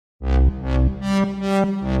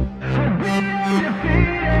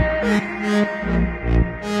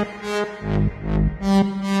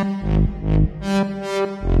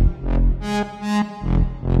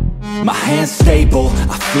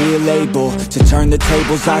feel able to turn the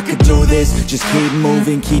tables. I could do this, just keep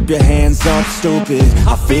moving, keep your hands up, stupid.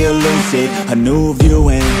 I feel lucid, a new view,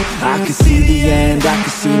 and I can see the end, I can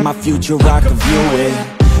see my future, I can view it.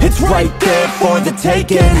 It's right there for the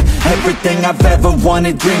taking. Everything I've ever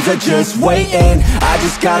wanted, dreams are just waiting. I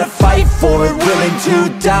just gotta fight for it, willing to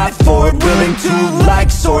die for it, willing to like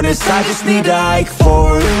soreness, I just need to hike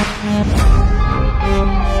for it.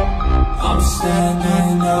 I'm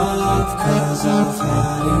standing up 'cause I've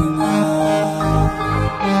had enough.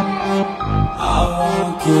 I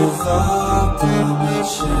won't give up, I'm a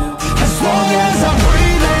champ. As long as I'm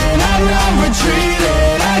breathing, I'm not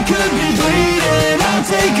retreating. I could be bleeding, I'll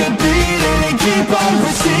take a beating and keep on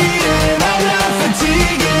proceeding. I'm not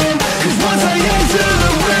fatiguing, 'cause once I enter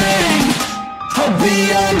the ring, I'll be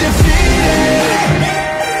undefeated.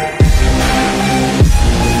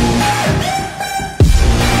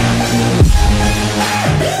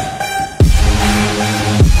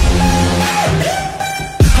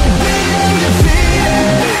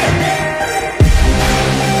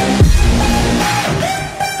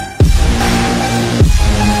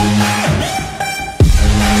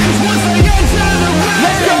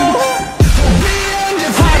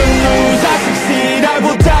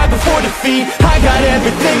 I got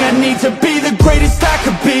everything I need to be the greatest I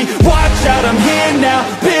could be. Watch out, I'm here now.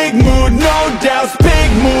 Big mood, no doubts. Big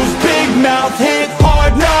moves, big mouth. Hit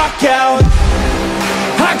hard, knockout.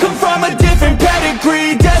 I come from a different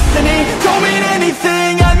pedigree. Destiny don't mean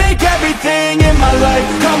anything. I make everything in my life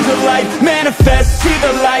come to life. Manifest, see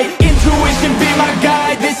the light. Intuition be my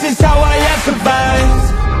guide. This is how I have survived.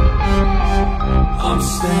 I'm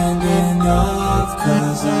standing up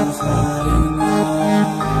 'cause I've had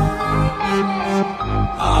enough.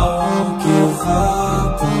 I won't give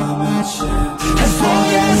up, I'm a champ. As long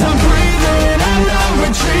as I'm breathing, I'm not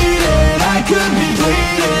retreating. I could be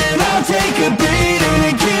bleeding, I'll take a beating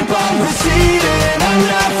and keep on proceeding. I'm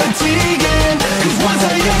not fatiguing, 'cause once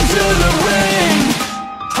I enter the ring,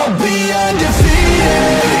 I'll be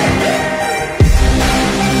undefeated.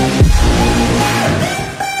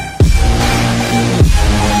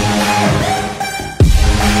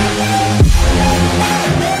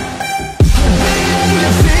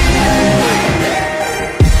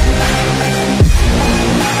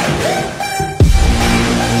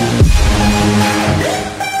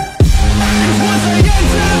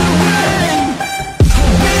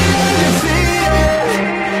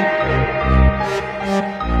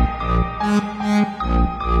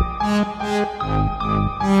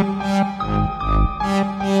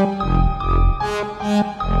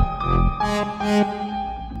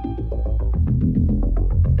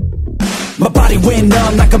 My body went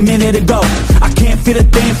numb like a minute ago. I can't feel a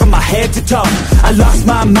thing from my head to toe. I lost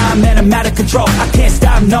my mind, man, I'm out of control. I can't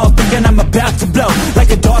stop, no, thinking I'm about to blow. Like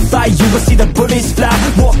a dog fly, you will see the bullets fly.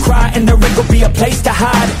 More cry and there ain't gonna be a place to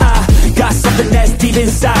hide. I got something that's deep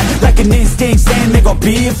inside, like an instinct saying there gon'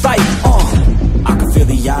 be a fight. I can feel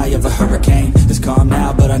the eye of a hurricane. It's calm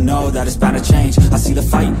now, but I know that it's bound to change. I see the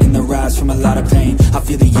fight in the rise from a lot of pain. I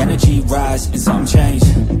feel the energy rise and something change.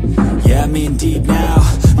 Yeah, I'm in deep now.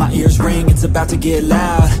 My ears ring, it's about to get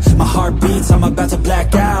loud. My heart beats, I'm about to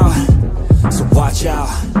black out. So watch out.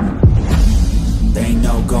 They ain't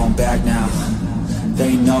no going back now. They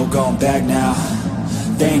ain't no going back now.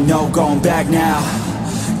 They ain't no going back now.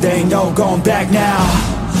 They ain't no going back now.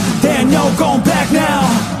 They ain't no going back now.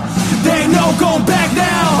 They ain't no going back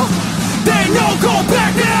now. They ain't no going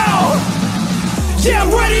back now. Yeah,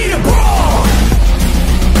 I'm ready to brawl.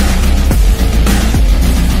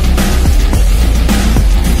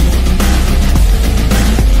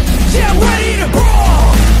 Yeah, I'm ready to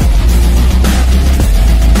brawl.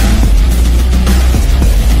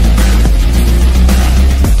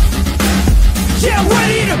 Yeah, I'm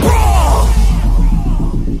ready to brawl.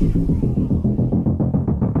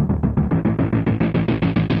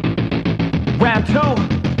 Round two.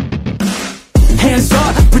 Hands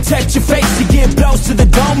up, protect your face. You get blows to the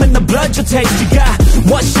dome and the blood you'll taste. You got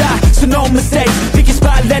one shot, so no mistakes. Pick your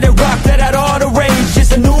spot, let it rock, let out all the rage.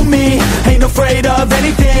 Just a new me, ain't afraid of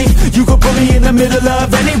anything. You could put me in the middle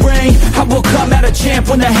of any ring. I will come out a champ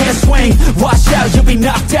when the hands swing. Watch out, you'll be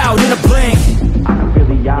knocked out in a blink. I can feel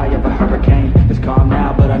the eye of a hurricane. It's calm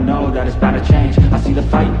now, but I know that it's bound to change. I see the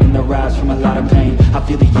fight in the rise from a lot of pain. I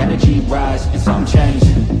feel the energy rise and something change.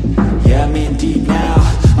 Yeah, I'm in deep now.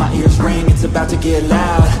 My ears ring, it's about to get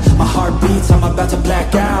loud. My heart beats, I'm about to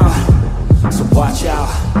black out. So watch out.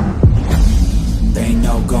 They ain't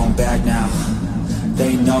no going back now. They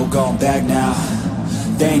ain't no going back now.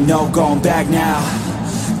 They ain't no going back now.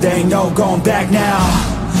 They ain't no going back now.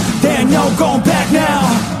 They ain't no going back now.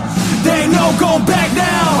 They ain't no going back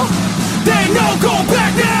now. There ain't no going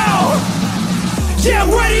back now. Yeah,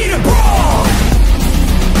 I'm ready to brawl.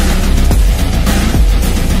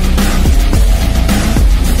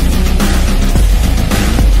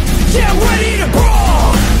 Yeah, I'm ready to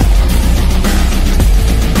brawl.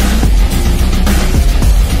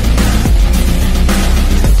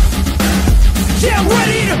 Yeah, I'm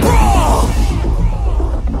ready to brawl.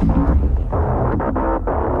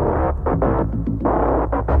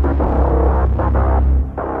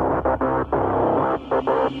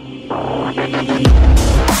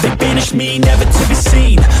 They banished me, never to be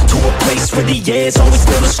seen, to a place where the air's always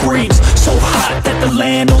filled with screams. So hot that the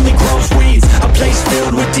land only grows weeds. A place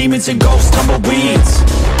filled with demons and ghosts, tumbleweeds.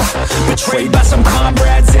 Betrayed by some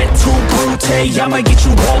comrades at too brute. I'ma get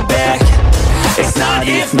you all back. It's not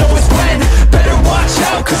if, no it's when. Better watch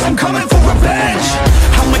out, cause I'm coming for revenge.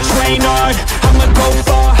 I'ma train hard, I'ma go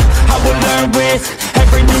far. I will learn with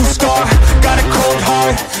every new scar. Got a cold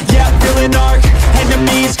heart, yeah I'm feeling arc.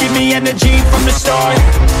 Enemies give me energy from the start.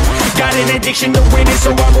 Got an addiction to winning,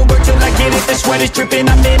 so I will work till I get it. The sweat is dripping,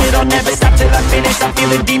 I'm in it, I'll never stop till I finish. I'm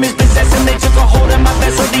feeling demons possessing, they took a hold of my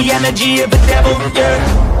vessel. The energy of the devil, yeah.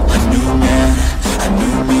 A new man, a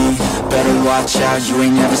new me. Better watch out, you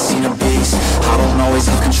ain't never seen a beast. I don't always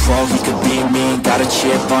have control, he could be me. Got a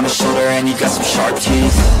chip on his shoulder and he got some sharp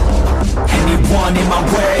teeth. Anyone in my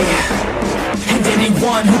way, and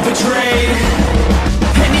anyone who betrayed,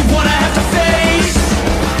 anyone I have to face,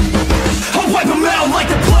 I'll wipe them out like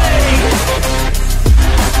the plague.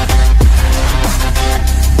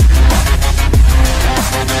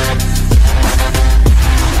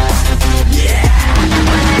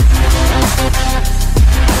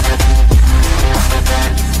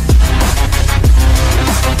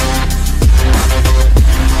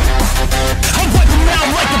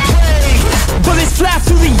 Fly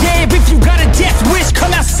through the air, if you got a death wish,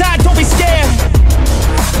 come outside, don't be scared.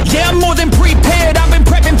 Yeah, I'm more than prepared, I've been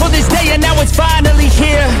prepping for this day and now it's finally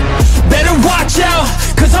here. Better watch out,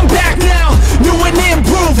 cause I'm back now. New and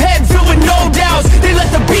improved, head filled with no doubts. They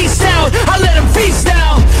let the beast out, I let them feast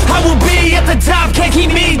now. I will be at the top, can't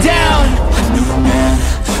keep me down. A new man,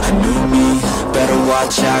 a new me. Better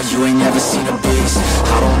watch out, you ain't never seen a beast.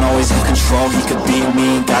 I don't always have control, he could be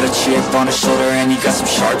me. Got a chip on his shoulder and he got some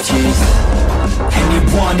sharp teeth.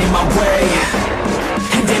 Anyone in my way,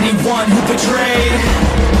 and anyone who betrayed,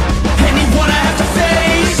 anyone I have to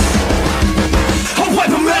face, I'll wipe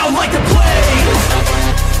them out like the plague.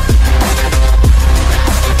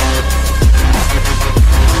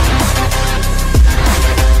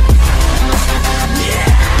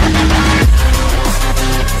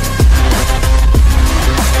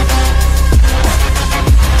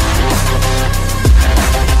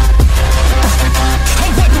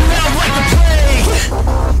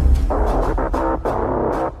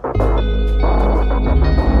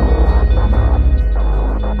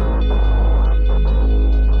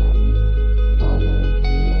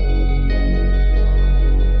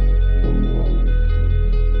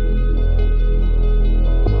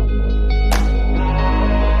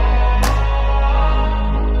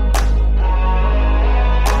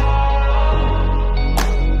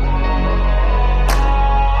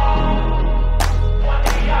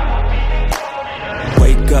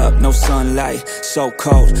 No sunlight, so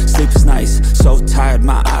cold, sleep is nice. So tired,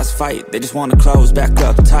 my eyes fight, they just wanna close back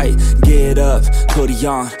up tight. Get up, hoodie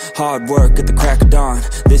on, hard work at the crack of dawn.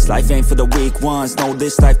 This life ain't for the weak ones, no,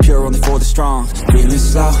 this life pure only for the strong. Feeling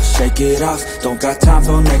slow, shake it off, don't got time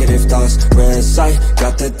for negative thoughts. Red sight,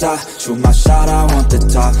 got the dot, shoot my shot, I want the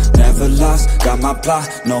top. Never lost, got my plot,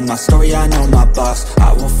 know my story, I know my boss.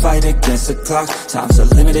 I will fight against the clock, time's a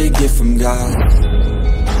limited gift from God.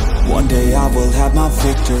 One day I will have my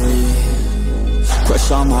victory,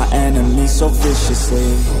 crush all my enemies so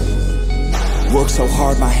viciously. Work so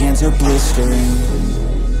hard my hands are blistering,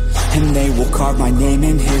 and they will carve my name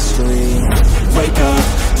in history. Wake up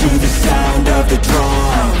to the sound of the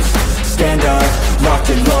drums, stand up, locked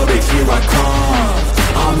and loaded, here I come.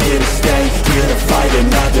 I'm here to stay, here to fight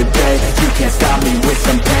another day. You can't stop me with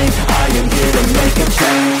some pain, I am here to make a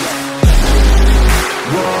change.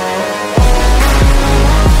 Whoa.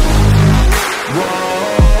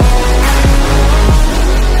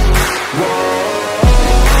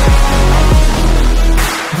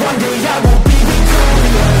 One day I will be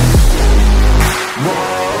victorious.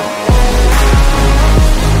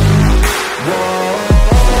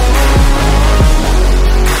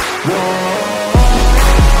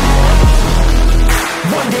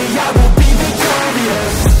 One day I will be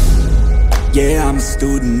victorious. Yeah, I'm a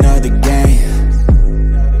student of the game.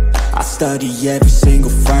 I study every single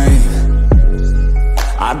frame.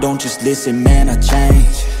 I don't just listen, man, I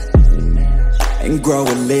change. and grow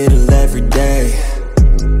a little every day.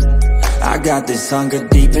 I got this hunger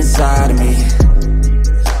deep inside of me.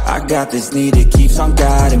 I got this need that keeps on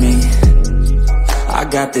guiding me. I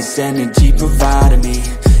got this energy providing me.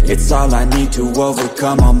 It's all I need to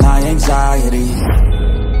overcome all my anxiety.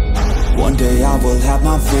 One day I will have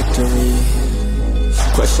my victory,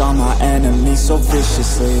 crush all my enemies so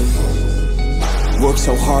viciously. Work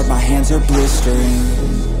so hard my hands are blistering,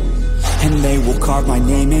 and they will carve my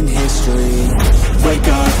name in history. Wake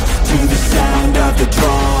up to the sound of the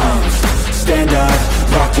drums. Stand up,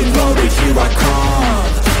 rock and roll, here I come.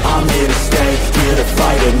 I'm here to stay, here to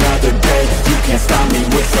fight another day. You can't stop me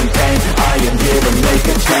with some pain. I am here to make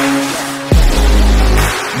a change.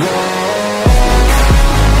 Whoa.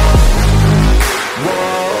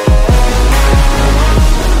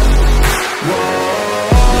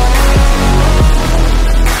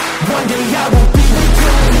 One day I will be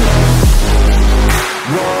victorious.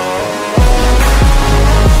 Whoa.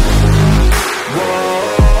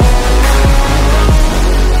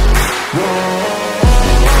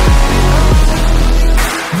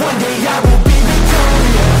 One day I will be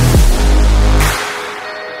victorious.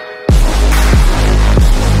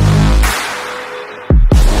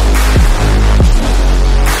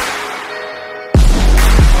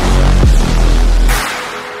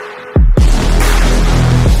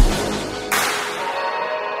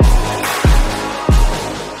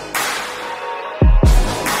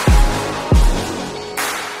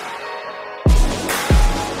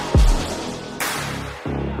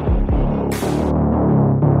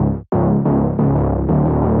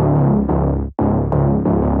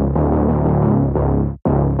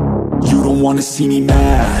 Wanna see me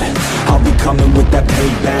mad, I'll be coming with that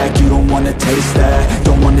payback. You don't wanna taste that,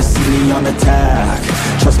 don't wanna see me on attack.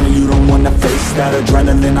 Trust me, you don't wanna face that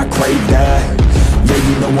adrenaline, I crave that. Yeah,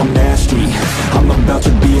 you know I'm nasty, I'm about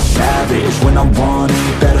to be a savage. When I want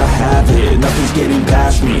it, better have it. Nothing's getting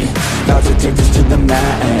past me, about to take this to the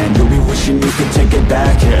mat, and you'll be wishing you could take it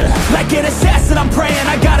back, yeah. Like an assassin, I'm praying,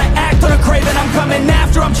 I gotta act on a craving. I'm coming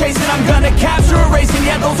after, I'm chasing, I'm gonna capture, erasing.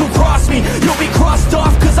 Yeah, those who cross me, you'll be crossed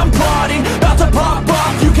off, cause I'm plotting, about to pop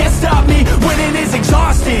off. You can't stop me, winning is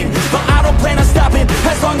exhausting, but I don't plan on stopping,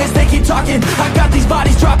 as long as they keep talking. I got these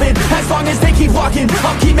bodies dropping, as long as they keep walking.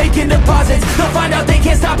 I'll keep making deposits, they'll find out they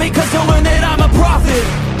can't stop it, cause they'll learn that I'm a prophet.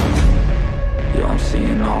 Yo, I'm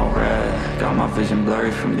seeing all red, got my vision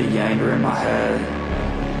blurry from the anger in my head.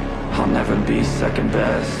 I'll never be second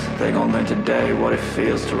best, they gon' learn today what it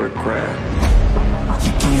feels to regret.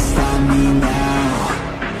 You can't stop me now,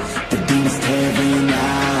 the demons tearing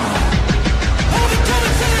out. Hold it down to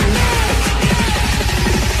the neck,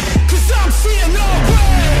 cause I'm seeing all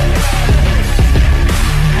red.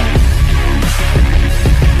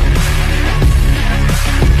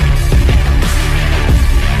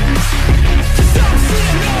 Cause I'm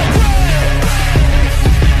seeing all red.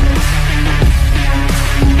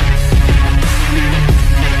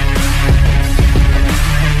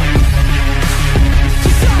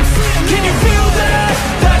 Can you feel that?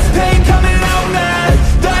 That's pain coming out mad.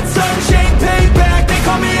 That's unchained payback. They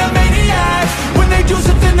call me a maniac when they do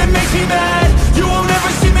something that makes me mad. You won't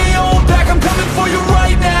ever see me hold back. I'm coming for you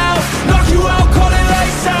right now. Knock you out, call it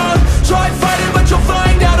lights out. Try fighting, but you'll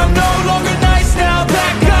find out I'm no longer nice now.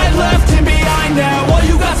 That guy left him behind now. All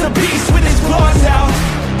you got's a beast with his claws out.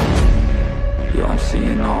 Yo, I'm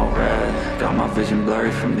seeing all red, got my vision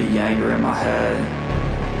blurry from the anger in my head.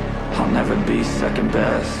 I'll never be second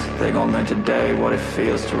best, they gon' learn today what it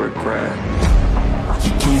feels to regret.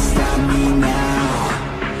 You can't stop me now,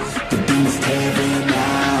 the demons tearing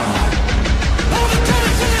out. Hold it down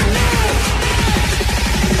to the neck,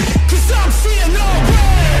 cause I'm seeing all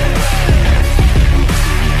red.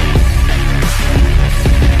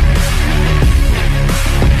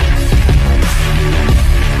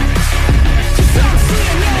 Cause I'm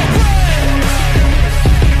seeing all red.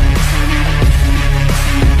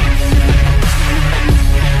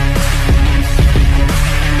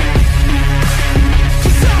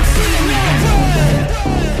 Cause I'm seeing all red.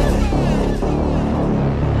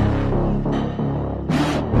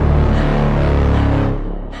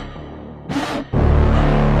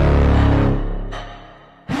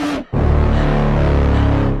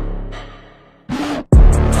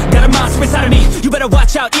 Got a monster inside of me, you better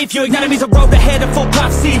watch out if you're igniting me's a road ahead of full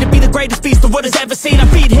prophecy. To be the greatest beast the world has ever seen. I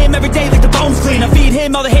feed him every day like the bones clean. I feed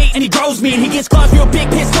him all the hate and he grows me, and he gets claws real big,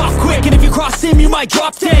 pissed off quick. And if you cross him, you might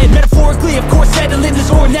drop dead. Metaphorically, of course, settling the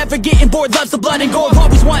score. Never getting bored, loves the blood and gore.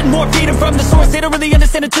 Always wanting more, feeding from the source. They don't really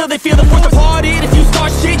understand until they feel the force apart. If you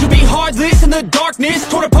start shit, you'll be heartless in the darkness.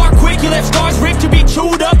 Torn apart quick, you left scars ripped to be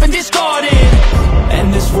chewed up and discarded.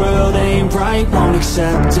 And this world ain't right, won't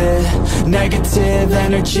accept it. Negative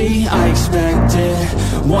energy, I expect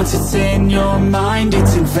it. Once it's in your mind,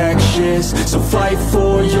 it's infectious. So fight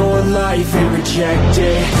for your life and reject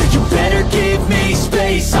it. You better give me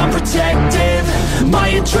space, I'm protective. My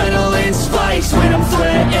adrenaline spikes when I'm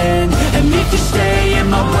threatened. And if you stay in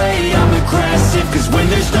my way, I'm aggressive. Cause when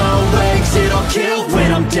there's no exit, I'll kill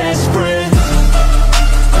when I'm desperate.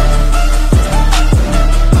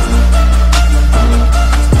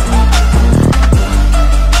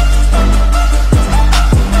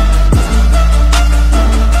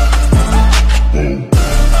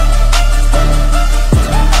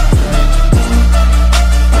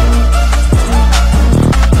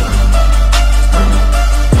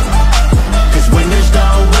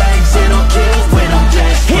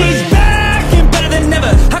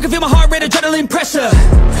 Pressure,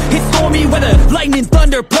 it's stormy weather, lightning,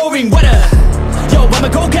 thunder, pouring weather. Yo, I'm a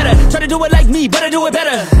go-getter, try to do it like me, but I do it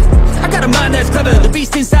better. I got a mind that's clever, the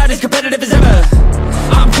beast inside is competitive as ever.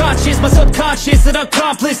 I'm conscious, my subconscious, an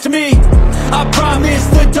accomplice to me. I promise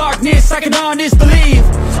the darkness, I can honest believe.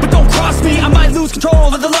 But don't cross me, I might lose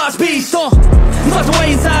control of the lost beast. Locked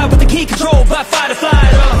away inside with the key controlled by fight or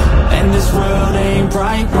flight. And this world ain't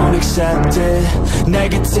right, won't accept it.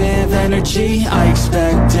 Negative energy, I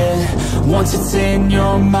expect it. Once it's in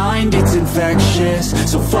your mind, it's infectious.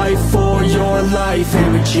 So fight for your life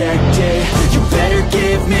and reject it. You better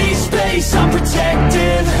give me space, I'm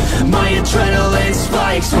protective. My adrenaline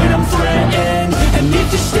spikes when I'm threatened. And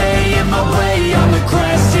if you stay in my way, I'm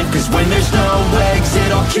aggressive. Cause when there's no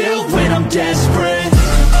exit, I'll kill when I'm desperate.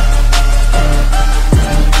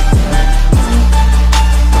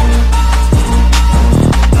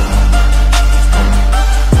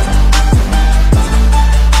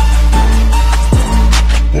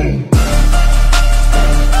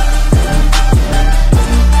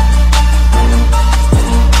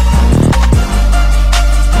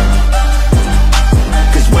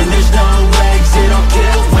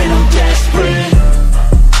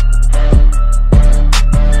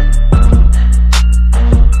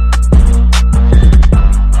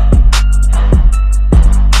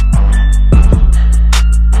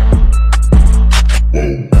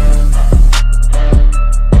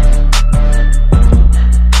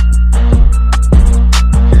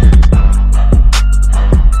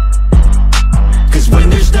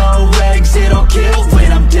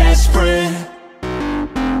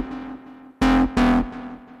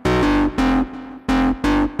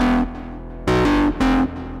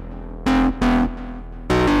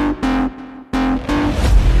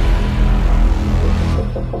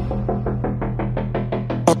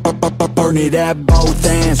 Burn it at both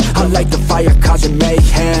ends. I like the fire causing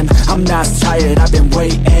mayhem. I'm not tired, I've been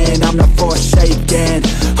waiting. I'm not forsaken,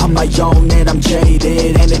 I'm my own and I'm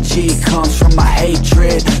jaded. Energy comes from my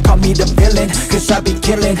hatred. Call me the villain, cause I be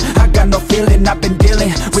killing. I got no feeling, I've been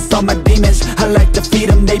dealing with all my demons. I like to feed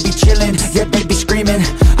them, they be chilling. Yeah, they be screaming,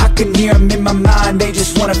 I can hear them in my mind. They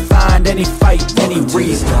just wanna find any fight, any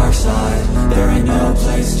reason. Dark side, there ain't no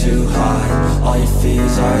place to hide. All your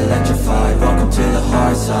fears are electrified. Welcome to the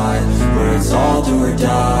hard side, where it's all do or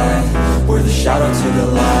die. We're the shadow to the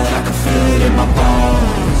light. I can feel it in my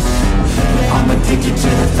bones. I'm addicted to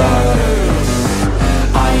the thirst.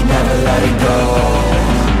 I ain't never letting go,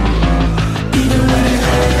 even when it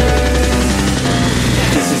hurts.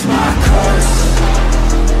 This is my curse.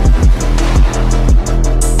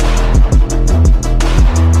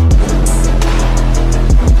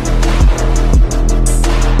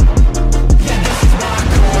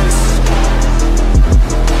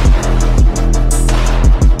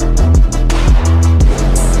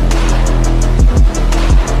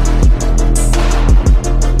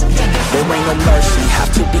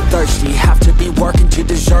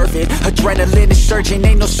 Adrenaline is surging,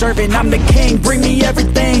 ain't no serving. I'm the king, bring me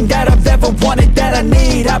everything that I've ever wanted, that I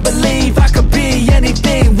need. I believe I could be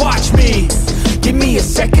anything, watch me. Give me a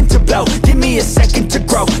second to blow, give me a second to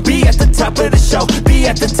grow. Be at the top of the show, be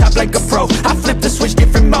at the top like a pro. I flip the switch,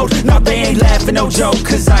 different mode, no they ain't laughing, no joke.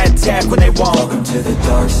 Cause I attack when they won't. Welcome to the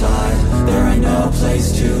dark side, there ain't no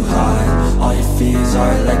place to hide. All your fears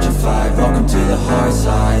are electrified. Welcome to the hard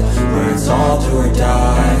side, where it's all do or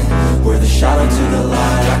die. We're the shadow to the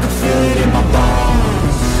light. I can feel it in my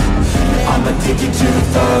bones. I'm addicted to the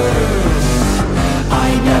thirst. I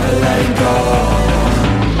ain't never letting go,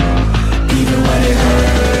 even when it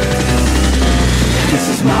hurts. This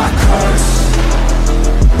is my curse.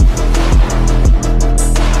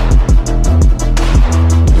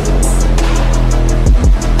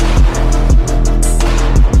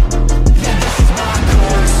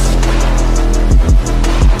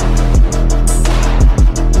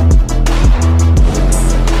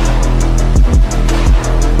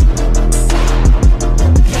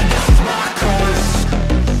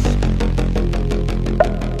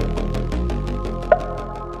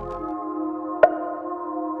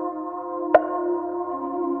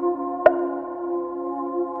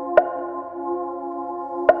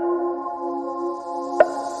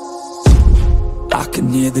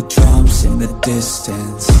 can hear the drums in the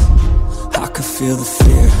distance. I can feel the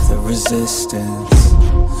fear, the resistance.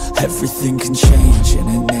 Everything can change in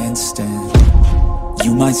an instant.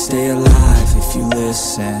 You might stay alive if you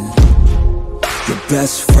listen. Your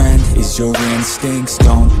best friend is your instincts,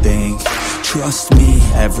 don't think. Trust me,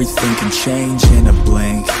 everything can change in a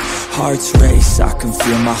blink. Hearts race, I can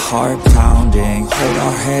feel my heart pounding. Hold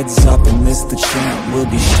our heads up and this the chant we'll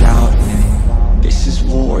be shouting. This is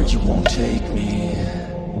war, you won't take me.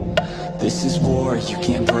 This is war, you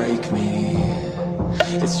can't break me.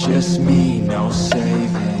 It's just me, no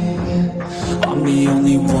saving. I'm the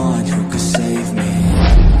only one who could save me.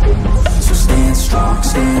 So stand strong,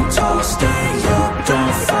 stand tall, stay up,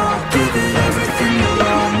 don't fall. Give it everything you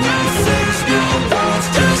got. No fears, no walls,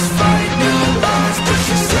 just fight, no lies. Push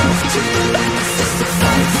yourself to the limit, just to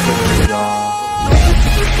fight for it all.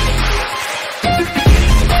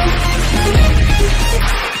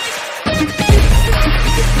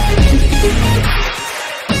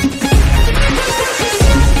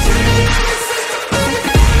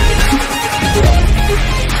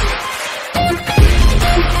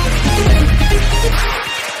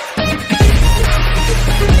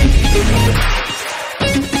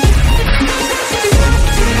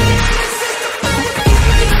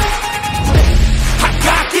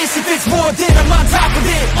 Then I'm on top of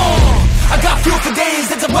it, I got fuel for days,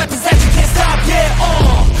 it's a weapons that you can't stop, yeah,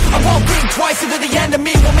 I won't think twice if the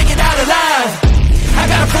enemy won't make it out alive. I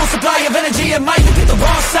got a full supply of energy and might pick the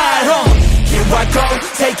wrong side, Here I go,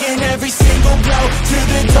 taking every single blow to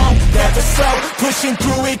the dome, never slow, pushing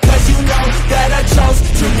through it cause you know that I chose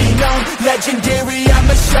to be known, legendary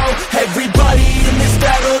I'ma show everybody in this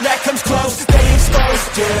battle that comes close, they exposed,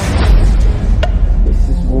 yeah. This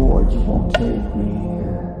is war, you won't take me.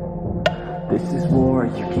 This is war,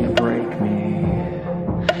 you can't break me.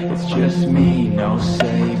 It's just me, no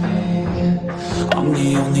saving. I'm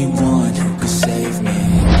the only one who could save me.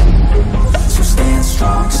 So stand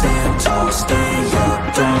strong, stand tall, stay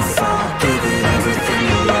up, don't fall. Give it everything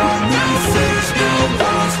you got. No fears, no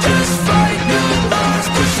walls, just fight, no lies.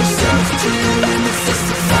 Push yourself to the limit, just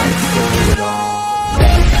to fight for it all.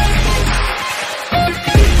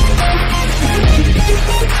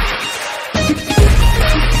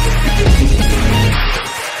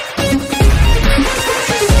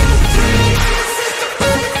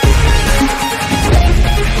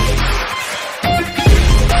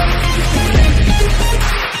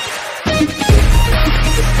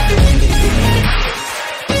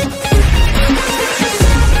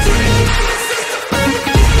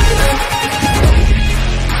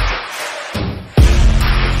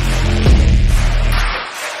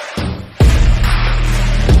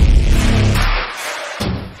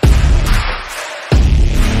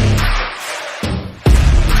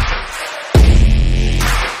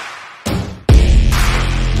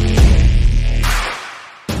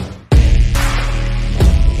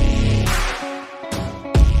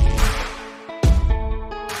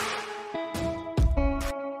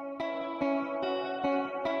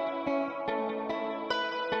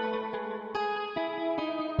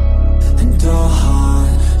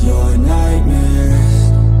 Your nightmares.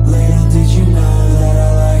 Little did you know that I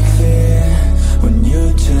like fear. When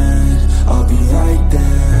you turn, I'll be right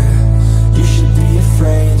there. You should be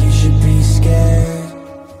afraid, you should be scared.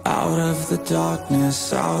 Out of the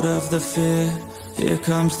darkness, out of the fear. Here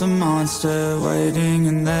comes the monster waiting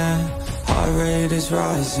in there. Heart rate is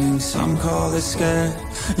rising, some call it scared.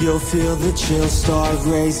 You'll feel the chill start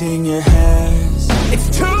raising your hairs. It's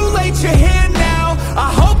too late, you're here now. I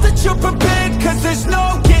hope that you're prepared, cause there's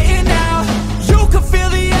no getting out. You can feel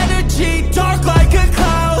the energy, dark like a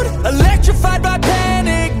cloud. Electrified by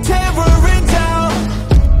panic, terror and doubt.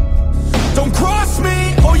 Don't cross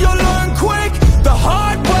me, or you'll learn quick the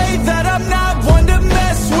hard way that I'm not one to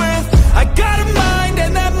mess with. I got a mind,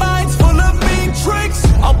 and that mind's full of mean tricks.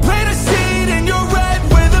 I'll plant a seed in your red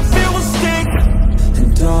where the fear will stick.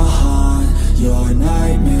 And I'll haunt your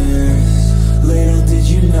nightmares. Little did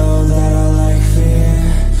you know that I like fear.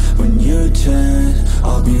 When you turn,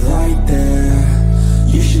 I'll be right there.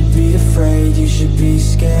 You should be afraid, you should be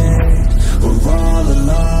scared. We're all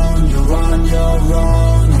alone, you're on your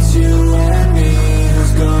own. It's you and me,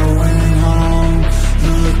 who's going home?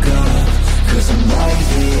 Look up, cause I'm right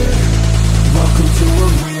here. Welcome to a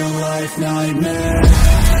real life nightmare.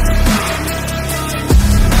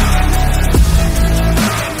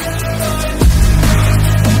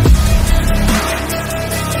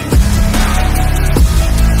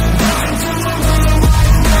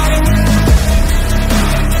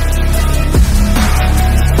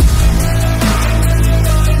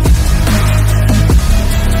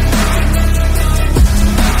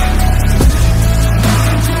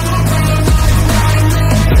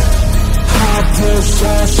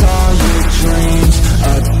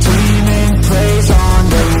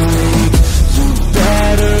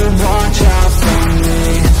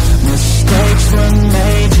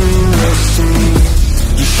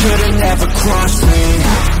 never cross me,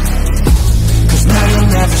 'cause now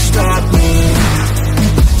you'll never stop me.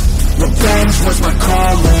 Revenge was my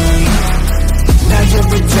calling, now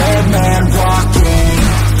you're a dead man walking.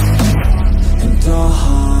 And I'll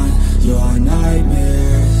haunt your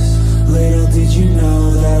nightmares. Little did you know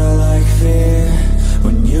that I like fear.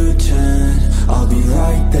 When you turn, I'll be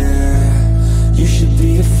right there. You should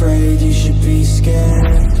be afraid, you should be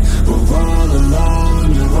scared. We're all alone,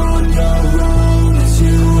 you're on your own. It's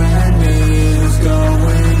you and me, who's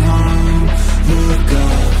going home? Look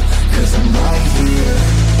up, 'cause I'm right here.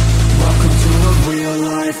 Welcome to a real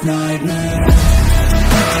life nightmare.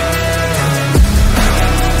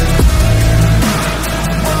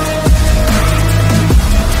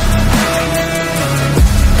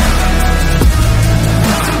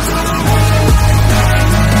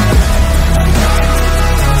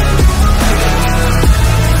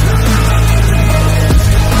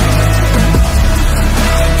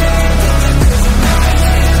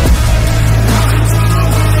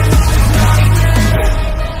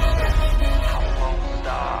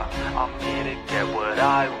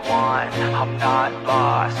 I'm not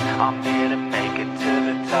lost, I'm here to make it to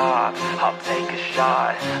the top. I'll take a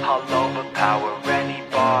shot, I'll overpower any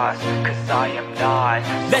boss. 'Cause I am not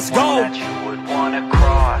Let's go! that you would wanna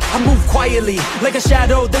cross. I move quietly, like a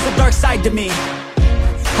shadow, there's a dark side to me.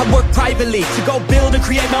 I work privately, to go build and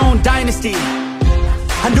create my own dynasty.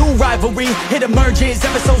 A new rivalry, it emerges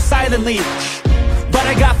ever so silently. But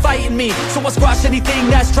I got fight in me, so I'll squash anything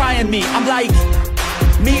that's trying me. I'm like,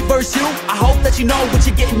 me versus you, I hope that you know what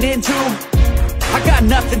you're getting into. I got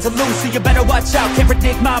nothing to lose, so you better watch out, can't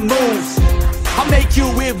predict my moves. I'll make you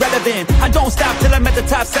irrelevant, I don't stop till I'm at the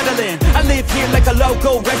top settling. I live here like a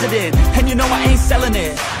local resident, and you know I ain't selling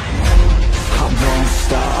it. I won't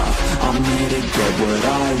stop, I'm here to get what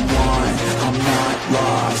I want. I'm not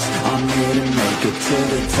lost, I'm here to make it to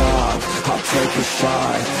the top. I'll take a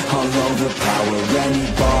shot, I'll overpower any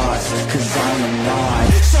boss. 'Cause I am not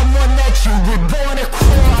someone that you would wanna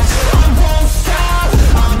cross. I won't stop,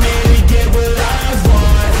 I'm here to get what I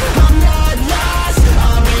want. I'm not lost,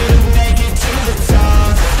 I'm here to make it to the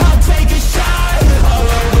top. I'll take a shot, I'll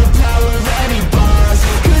overpower any boss.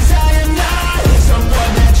 'Cause I am not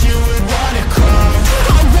someone that you would wanna cross.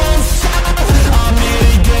 I won't stop, I'm here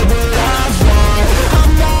to get what I want.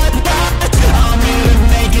 I'm not lost, I'm here to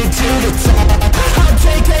make it to the top. I'll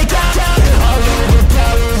take a shot, I'll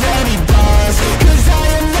overpower any boss. 'Cause I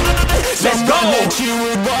am not Let's go! someone that you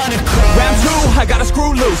would wanna cross. Round two, I gotta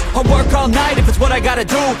screw loose. I'll work all night if it's what I gotta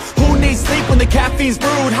do. Who needs sleep when the caffeine's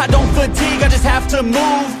brewed? I don't fatigue, I just have to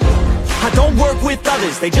move. I don't work with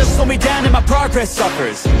others, they just slow me down and my progress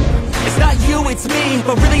suffers. It's not you, it's me,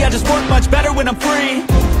 but really I just work much better when I'm free.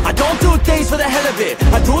 I don't do things for the hell of it,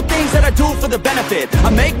 I do things that I do for the benefit. I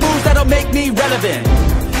make moves that'll make me relevant.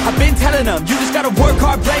 I've been telling them, you just gotta work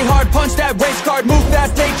hard, play hard, punch that race card, move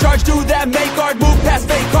fast, take charge, do that, make art, move past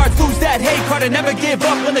fake cards, lose that hate card, and never give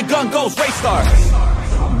up when the gun goes, race start.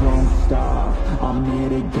 I won't stop, I'm here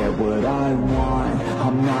to get what I want.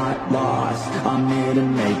 I'm not lost, I'm here to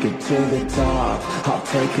make it to the top. I'll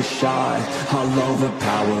take a shot, I'll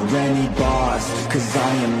overpower any boss. 'Cause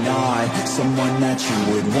I am not someone that you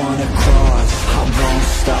would wanna cross. I won't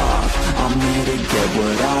stop, I'm here to get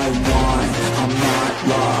what I want. I'm not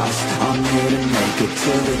lost, I'm here to make it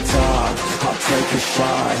to the top. I'll take a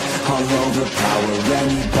shot, I'll overpower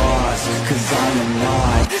any boss. 'Cause I am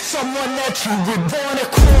not someone that you would wanna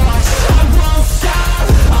cross. I won't stop,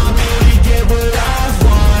 I'm here to get what I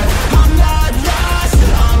want. I'm not lost,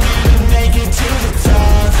 I'm here to make it to the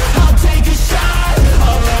top. I'll take a shot,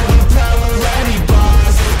 I'll overpower any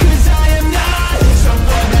boss. 'Cause I am not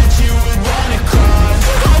someone that you would wanna cross.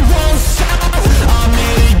 I won't stop, I'm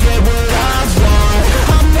here to get what I want.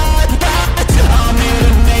 I'm not lost, I'm here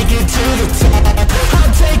to make it to the top.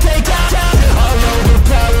 I'll take a shot, I'll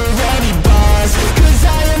overpower any boss. 'Cause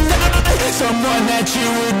I am not someone that you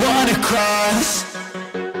would wanna cross.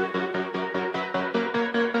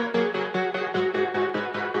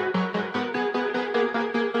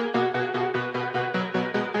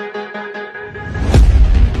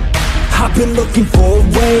 I've been looking for a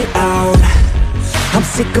way out. I'm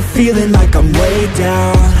sick of feeling like I'm way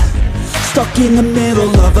down, stuck in the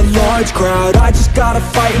middle of a large crowd. I just gotta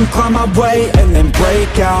fight and climb my way and then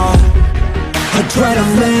break out.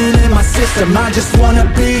 Adrenaline in my system, I just wanna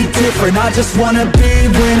be different, I just wanna be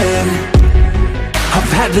winning.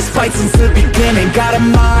 I've had this fight since the beginning, got a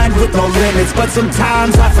mind with no limits, but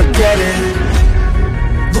sometimes I forget it.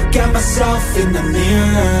 Look at myself in the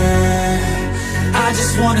mirror, I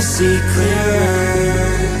just wanna see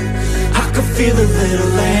clearer. I could feel a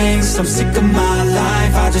little angst, I'm sick of my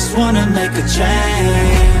life, I just wanna make a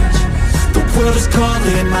change. The world is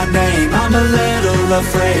calling my name, I'm a little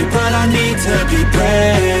afraid, but I need to be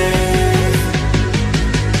brave.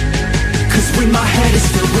 Cause when my head is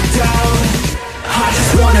filled with doubt, I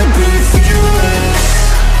just wanna be fearless.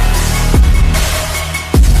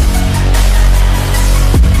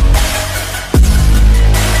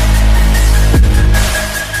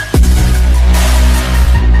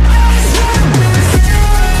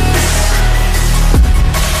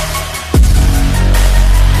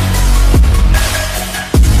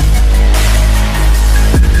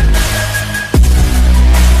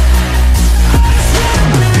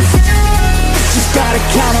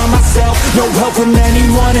 No help from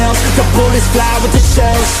anyone else. The bullets fly with the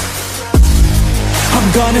shells. I'm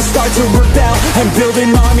gonna start to rebel and build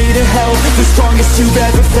an army to help. The strongest you've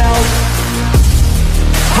ever felt.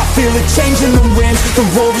 I feel a change in the wind. The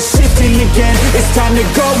world is shifting again. It's time to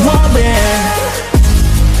go all in.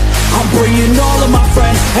 I'm bringing all of my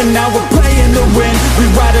friends, and now we're playing to win. We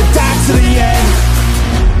ride or die to the end.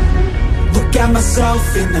 Look at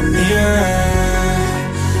myself in the mirror,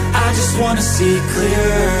 I just wanna see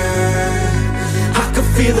clearer. I can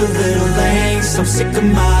feel a little angst, I'm sick of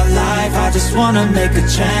my life, I just wanna make a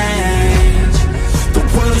change. The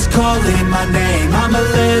world is calling my name, I'm a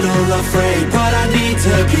little afraid, but I need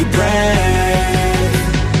to be brave.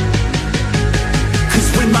 Cause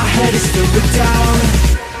when my head is filled with doubt,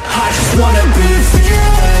 I just wanna be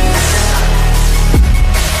fearless.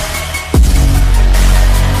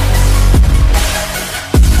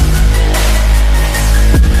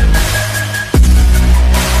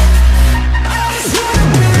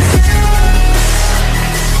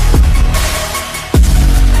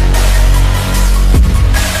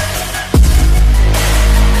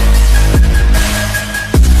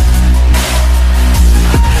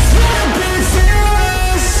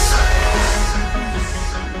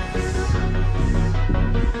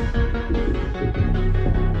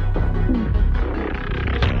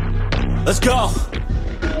 Let's go.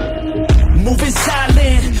 Moving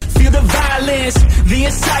silent, feel the violence, the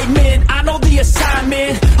excitement, I know the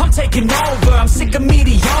assignment. I'm taking over, I'm sick of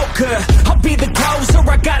mediocre. I'll be the closer,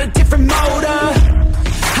 I got a different motor.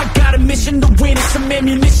 I got a mission to win it, some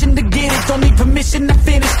ammunition to get it. Don't need permission to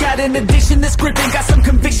finish, got an addiction that's gripping. Got some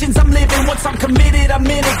convictions I'm living, once I'm committed, I'm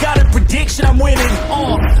in it. Got a prediction, I'm winning.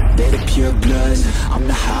 They're the pure bloods, I'm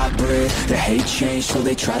the hybrid. The hate change, so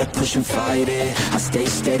they try to push and fight it. I stay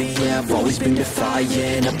steady, yeah, I've always been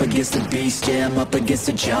defiant. Up against the beast, yeah, I'm up against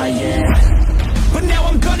a giant. But now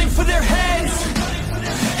I'm gunning for their heads,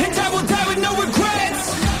 and I will die with no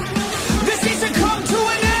regrets. This needs to come to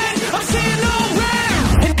an end, I'm seeing no red.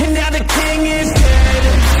 And now the king is dead.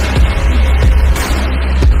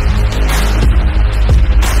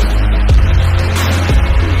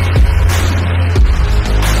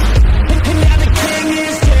 And now the king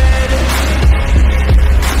is dead.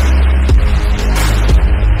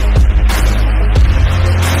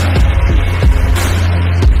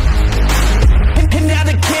 And now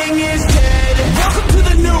the king is dead. Welcome to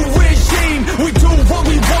the new regime. We do what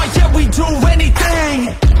we want, yeah, we do anything.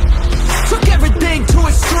 Took everything to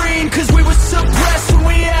extreme, cause we were suppressed when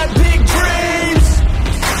we had big dreams.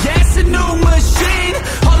 Yeah, it's a new machine,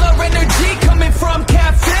 all our energy coming from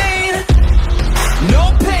caffeine. No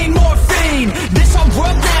pain, morphine, this our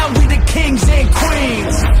world now, we the kings and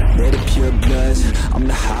queens. They're the pure bloods, I'm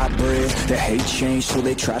the hybrid. The hate change, so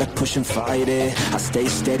they try to push and fight it. I stay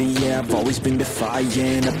steady, yeah, I've always been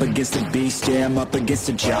defiant. Up against the beast, yeah, I'm up against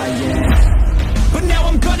a giant. But now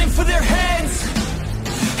I'm gunning for their heads,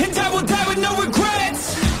 and I will die with no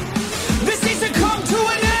regrets. This needs to come to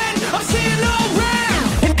an end, I'm seeing no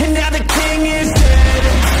red. And now the king is dead.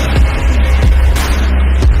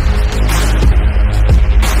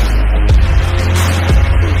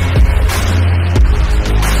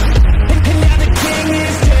 And now the king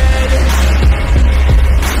is dead.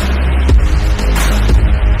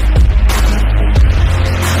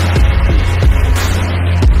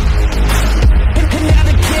 And now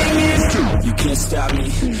the king is dead. You can't stop me,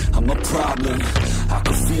 I'm a problem. I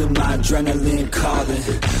can feel my adrenaline calling.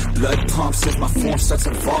 Blood pumps as my form starts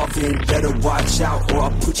evolving. Better watch out or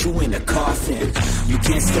I'll put you in a coffin. You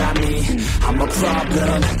can't stop me, I'm a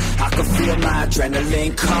problem. I can feel my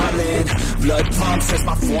adrenaline calling. Blood pumps as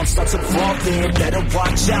my form starts evolving. Better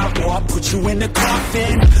watch out or I'll put you in a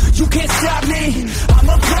coffin. You can't stop me, I'm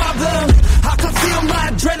a problem. I can feel my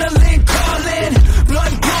adrenaline calling.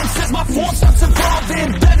 Blood pumps as my form starts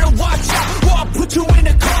evolving. Better watch out or I'll put you in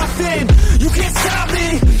a coffin. You can't stop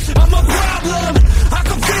me, I'm a problem. I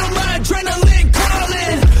can feel my adrenaline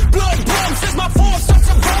calling. Blood pumps as my form starts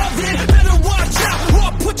evolving. Better watch out or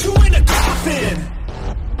I'll put you in a coffin.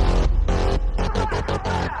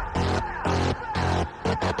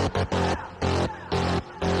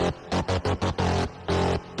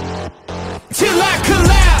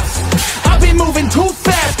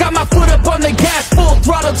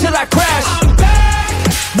 pedal till I crash. I'm back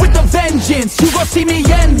with a vengeance, you gon' see me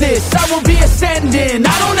end this. I will be ascending,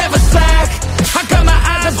 I don't ever slack. I got my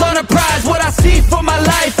eyes on a prize, what I see for my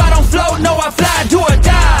life. I don't float, no I fly, do or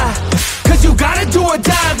die. Cause you gotta do or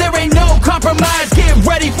die, there ain't no compromise. Get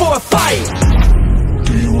ready for a fight.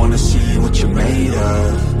 Do you wanna see what you're made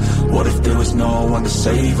of? What if there was no one to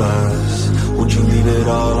save us? Would you leave it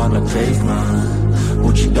all on the pavement?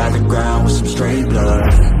 Would you dive the ground with some stray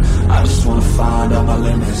blood? I just wanna find out my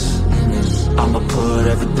limits. I'ma put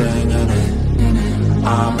everything in it.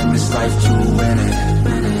 I'm in this life to win it,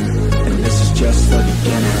 and this is just the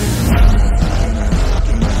beginning.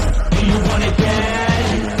 Do you want it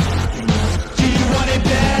bad? Do you want it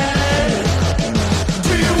bad?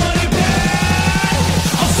 Do you want it bad?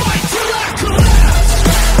 I'll fight till I collapse.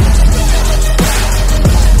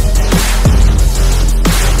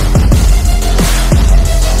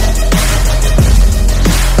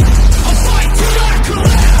 I'll fight till I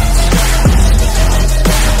collapse.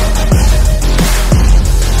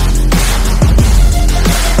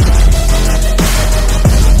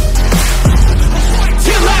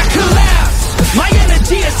 Till I collapse. My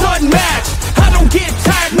energy is unmatched. I don't get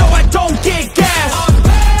tired, no I don't get gas.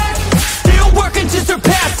 Still working to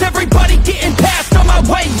surpass everybody, getting past on my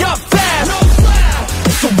way up fast.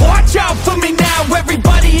 So watch out for me now,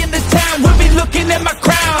 everybody in this town will be looking at my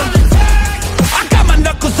crown. I got my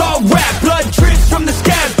knuckles all wrapped, blood drips from the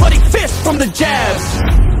scabs, bloody fists from the jabs.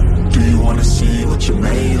 Do you wanna see what you're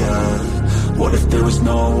made of? What if there was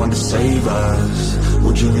no one to save us?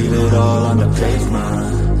 Would you leave it all on the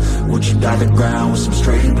pavement? Would you dye the ground with some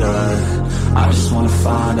stray blood? I just wanna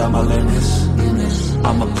find out my limits.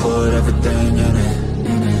 I'ma put everything in it.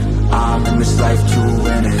 I'm in this life to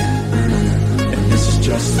win it, and this is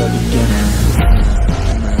just the beginning.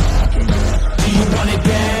 Do you want it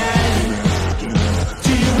bad?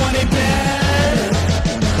 Do you want it bad?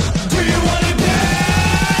 Do you want it bad?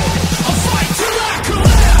 I'll fight till I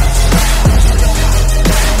collapse.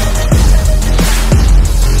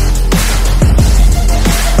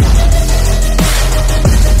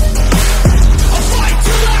 I'll fight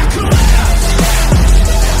till I collapse.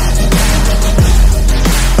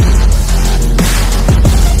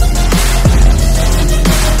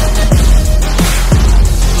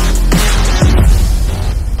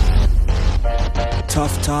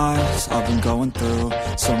 Tough times I've been going through,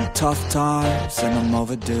 some tough times and I'm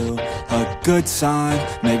overdue. A good sign,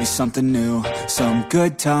 maybe something new, some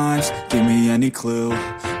good times, give me any clue.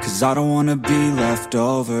 Cause I don't wanna be left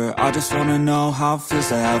over, I just wanna know how it feels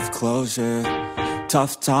to have closure.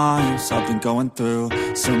 Tough times I've been going through,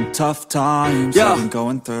 some tough times I've been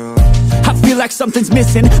going through. I feel like something's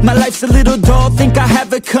missing, my life's a little dull, think I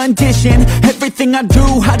have a condition. Everything I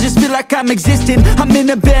do, I just feel like I'm existing. I'm in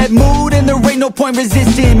a bad mood and there ain't no point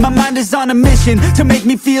resisting. My mind is on a mission to make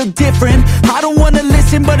me feel different. I don't wanna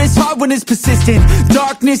listen, but it's hard when it's persistent.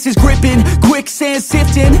 Darkness is gripping, quicksand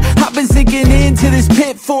sifting. I've been sinking into this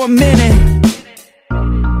pit for a minute.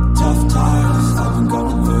 Tough times I've been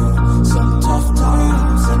going through, some tough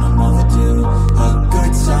times and I'm overdue. A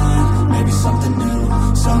good sign, maybe something new,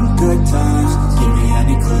 some good times, give me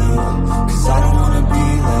any clue. Cause I don't wanna be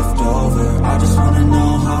left over, I just wanna know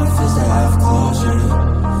how it feels to have closure.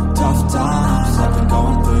 Tough times I've been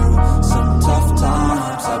going through, some tough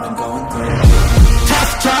times I've been going through.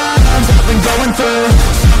 Tough times I've been going through,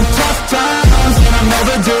 some tough times and I'm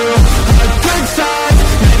overdue. A good sign,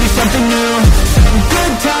 maybe something new, some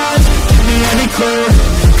good times, give me any clue.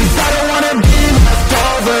 Cause I don't wanna be left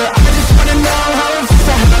over, I just wanna know how it feels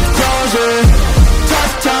to have closure.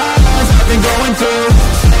 Tough times I've been going through,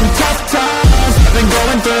 some tough times I've been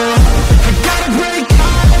going through. I gotta break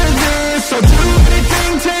out of this, I'll do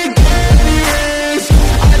anything, take any risk.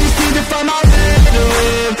 I just need to find my way to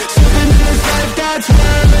live, something in this life that's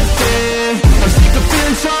worth it. I'm sick of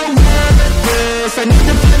feeling so worthless, I need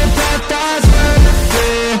to find a path that's worth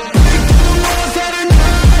it. Break through the walls that are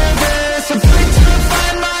nervous, I'm free to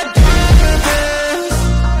find my purpose.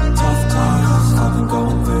 Tough times I've been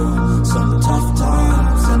going through, some tough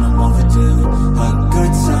times and I'm overdue. A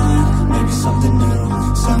good sign, maybe something new,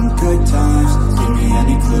 some good times, give me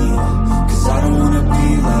any clue. Cause I don't wanna be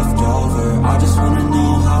left over, I just wanna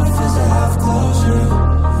know how it feels to have closure.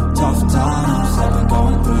 Tough times I've been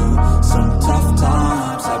going through, some tough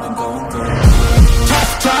times I've been going through.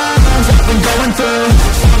 Tough times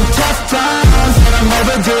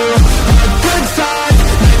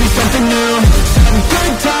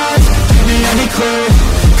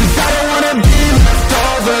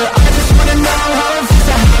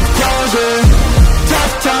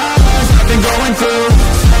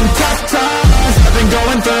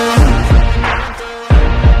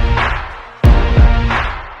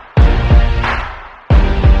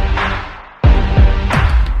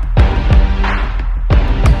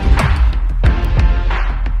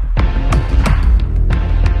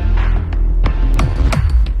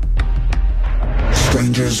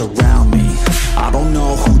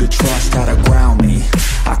trust how to ground me.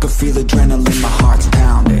 I could feel adrenaline, my heart's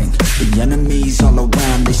pounding. The enemies all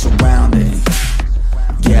around, they surrounding.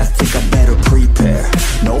 Yeah, I think I better prepare.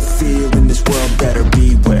 No fear in this world, better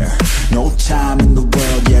beware. No time in the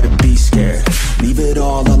world, yeah, to be scared. Leave it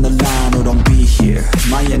all on the line or don't be here.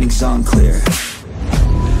 My ending's unclear.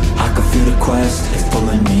 I can feel the quest, it's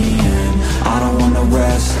pulling me in. I don't wanna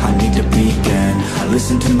rest, I need to begin. I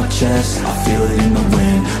listen to my chest, I feel it in the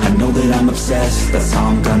wind. I know that I'm obsessed, that's how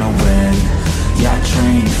I'm gonna win. Yeah, I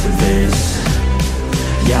trained for this.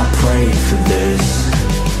 Yeah, I prayed for this.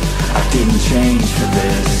 I didn't change for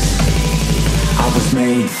this. I was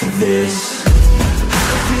made for this. I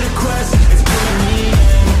can feel the quest, it's pulling me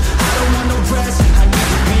in. I don't want no rest, I need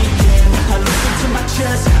to begin. I listen to my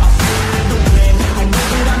chest, I feel it in the wind. I know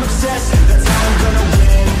that I'm obsessed, that's how I'm gonna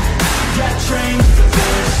win. Yeah, I trained for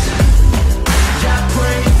this. Yeah, I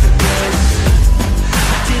prayed for this.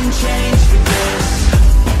 I didn't change for this.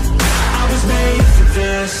 I was made for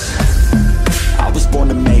this. I was born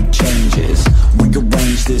to make changes.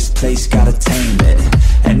 Rearrange this place, gotta tame it.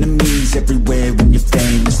 Enemies everywhere when you're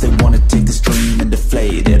famous. They wanna take this dream and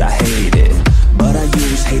deflate it. I hate it, but I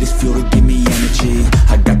use hate as fuel to give me energy.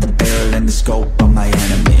 I got the barrel and the scope on my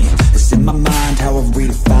enemy. It's in my mind how I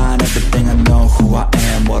redefine everything. I know who I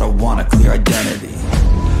am, what I want, a clear identity.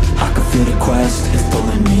 I can feel the quest, it's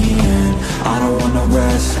pulling me in. I don't wanna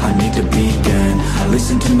rest, I need to begin. I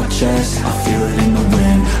listen to my chest, I feel it in the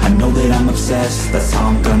wind. I know that I'm obsessed, that's how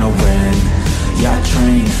I'm gonna win. Yeah, I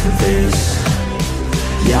trained for this.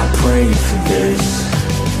 Yeah, I prayed for this.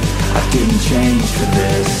 I didn't change for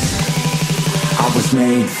this. I was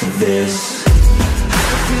made for this. I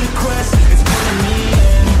can feel the quest, it's pulling me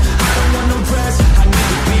in. I don't want no rest, I need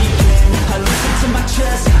to begin. I listen to my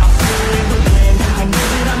chest, I feel it in the wind. I know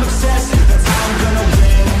that I'm obsessed, that's how I'm gonna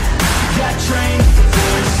win. Yeah, I trained for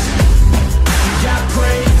this. Yeah, I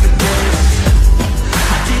prayed for this.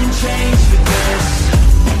 I didn't change for this.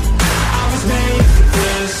 I was made for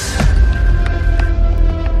this.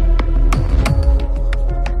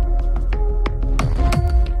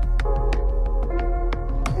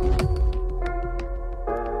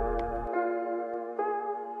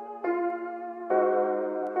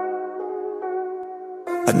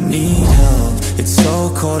 I need help, it's so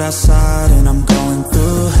cold outside and I'm going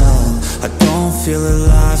through hell. I don't feel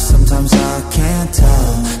alive, sometimes I can't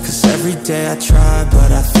tell. Cause every day I try,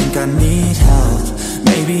 but I think I need help.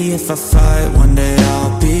 Maybe if I fight, one day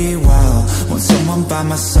I'll be well. Want someone by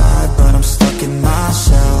my side, but I'm stuck in my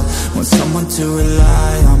shell. Want someone to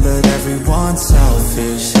rely on, but everyone's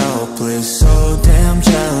selfish, helpless, so damn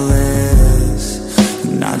jealous.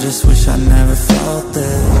 And I just wish I never felt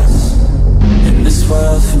this. In this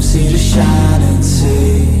world from sea to shining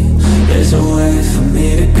sea, there's a way for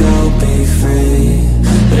me to go be free.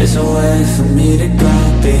 There's a way for me to go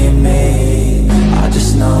be me. I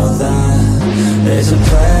just know that there's a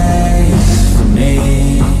place for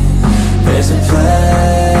me. There's a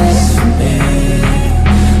place for me.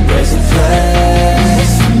 There's a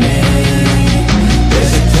place for me.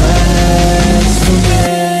 There's a place for me.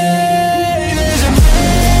 There's a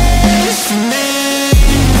place for me.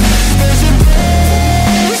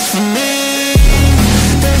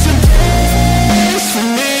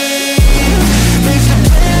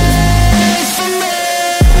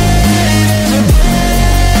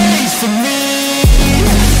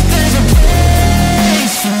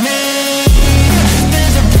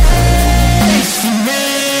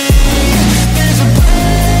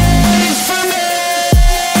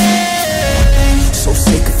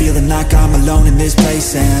 Like I'm alone in this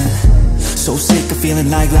place, and so sick of feeling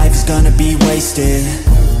like life is gonna be wasted.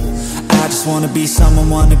 I just wanna be someone,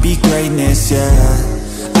 wanna be greatness, yeah.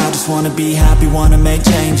 I just wanna be happy, wanna make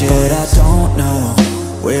changes. But I don't know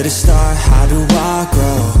where to start, how do I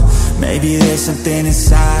grow? Maybe there's something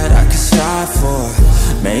inside I could strive for.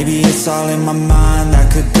 Maybe it's all in my mind I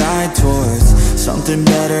could guide towards something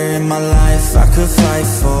better in my life I could fight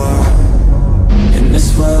for. In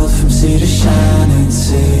this world from sea to shining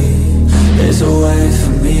sea, there's a way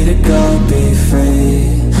for me to go be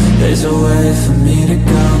free. There's a way for me to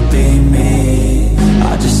go be me.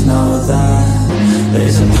 I just know that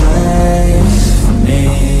there's a place for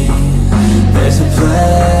me. There's a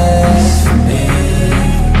place for me.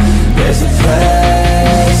 There's a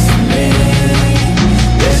place for me.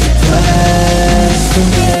 There's a place for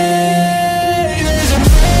me. There's a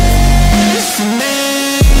place for me.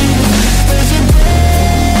 There's a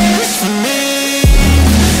place for me.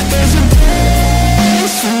 There's a place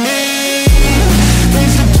for me.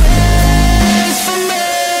 There's a place for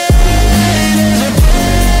me. There's a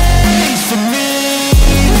place for me.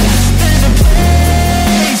 There's a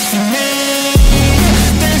place for me.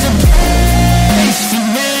 There's a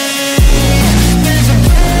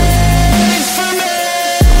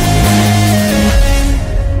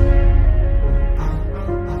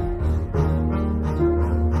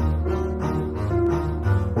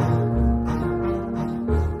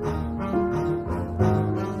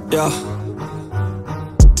Yeah.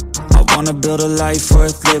 I wanna build a life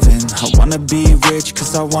worth living. I wanna be rich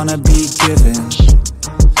cause I wanna be given.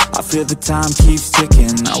 I feel the time keeps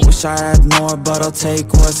ticking. I wish I had more, but I'll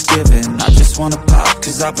take what's given. I just wanna pop,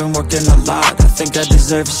 cause I've been working a lot. I think I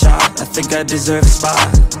deserve a shot, I think I deserve a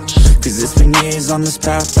spot. Cause it's been years on this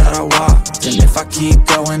path that I walked, and if I keep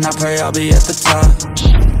going, I pray I'll be at the top.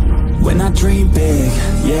 When I dream big,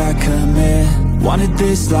 yeah I commit. Wanted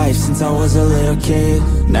this life since I was a little kid.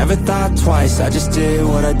 Never thought twice, I just did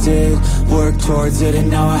what I did. Worked towards it and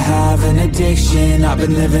now I have an addiction. I've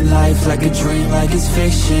been living life like a dream, like it's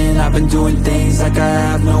fiction. I've been doing things like I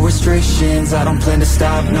have no restrictions. I don't plan to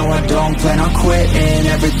stop, no I don't plan on quitting.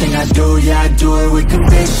 Everything I do, yeah I do it with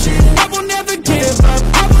conviction. I will never give up,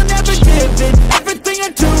 I will never give in. Everything I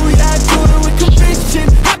do, yeah I do it with conviction.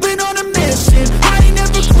 I've been on a mission, I ain't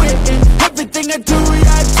never quitting. Everything I do,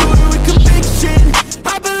 yeah I do it with conviction.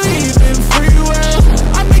 I believe in free will.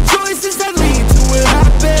 I make choices that lead to where I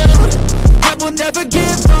build. I will never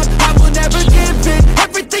give up, I will never give in.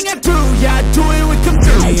 Everything I do, yeah I do it with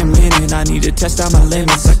conviction. Give me a minute, I need to test out my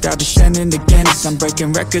limits. Like I'll be sending to Guinness. I'm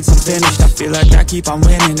breaking records, I'm finished. I feel like I keep on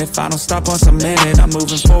winning. If I don't stop once a minute, I'm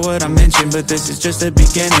moving forward, I'm inching. But this is just the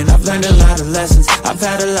beginning. I've learned a lot of lessons, I've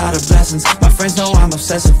had a lot of blessings. My friends know I'm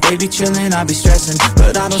obsessive, they be chilling, I be stressing.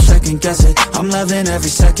 But I don't second guess it, I'm loving every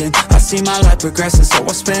second. I see my life progressing, so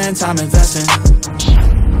I spend time investing.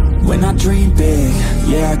 When I dream big,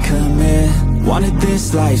 yeah I commit. Wanted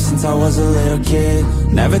this life since I was a little kid.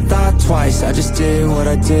 Never thought twice, I just did what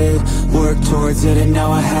I did. Worked towards it and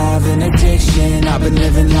now I have an addiction. I've been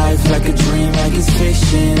living life like a dream, like it's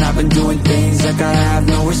fiction. I've been doing things like I have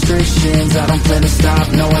no restrictions. I don't plan to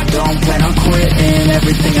stop, no I don't plan on quitting.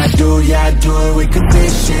 Everything I do, yeah I do it with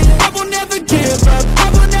conviction. I will never give up, I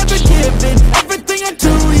will never give in. Everything I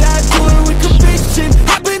do, yeah I do it with conviction.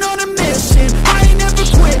 I've been on a mission, I ain't never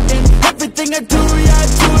quitting. Everything I do, yeah I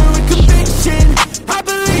do it with conviction. I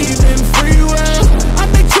believe in free will. I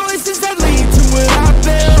make choices that lead to where I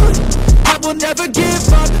build. I will never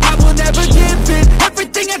give up, I will never give in.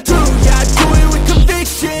 Everything I do, yeah I do it with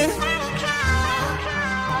conviction.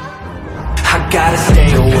 I gotta stay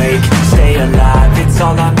awake, stay alive. It's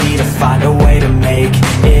all on me to find a way to make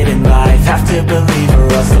it in life. Have to believe or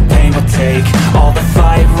else the pain will take all the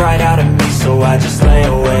fight right out of me. So I just lay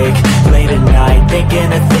awake, late at night,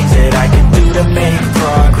 thinking of things that I can do to make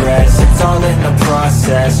progress. It's all in the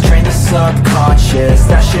process, train the subconscious.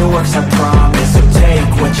 That shit works, I promise. So take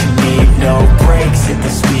what you need, no breaks, hit the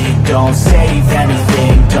speed. Don't save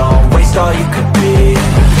anything, don't waste all you could be.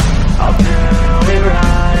 I'll do it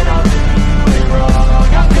right, I'll do it wrong.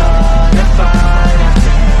 I'm gonna fight, I'm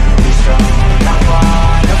gonna be strong. I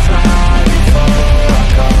wanna fly before I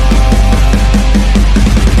go.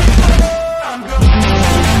 I'm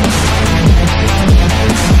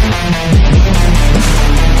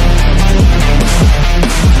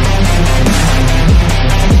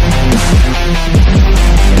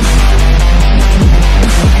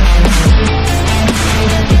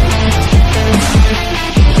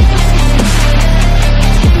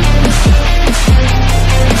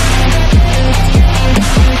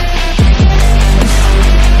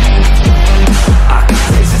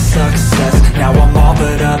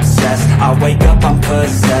I wake up, I'm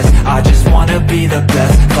possessed. I just wanna be the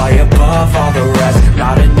best, fly above all the rest.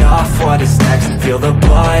 Not enough, what is next? Feel the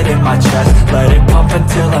blood in my chest, let it pump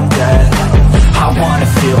until I'm dead. I wanna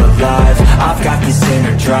feel alive, I've got this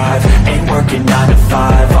inner drive. Ain't working 9 to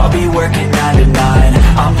 5, I'll be working 9 to 9.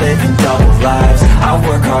 I'm living double lives, I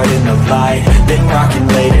work hard in the light, then rocking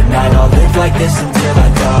late at night. I'll live like this until I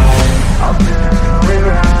die. I'll do it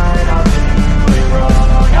right, I'll do it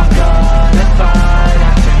wrong. I'm gonna fight,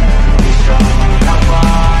 I'm gonna be strong. I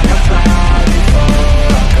wanna fly before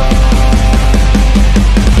I go.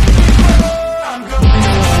 I'm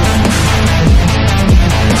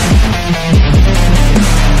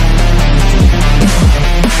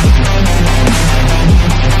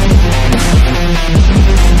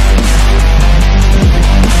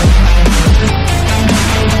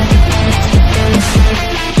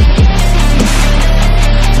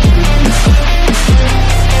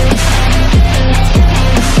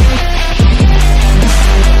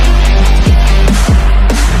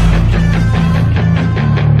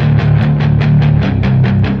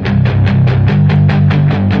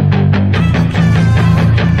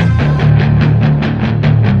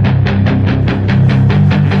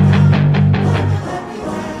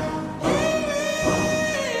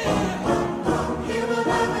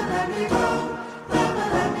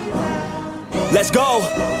Let's go.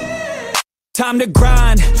 Time to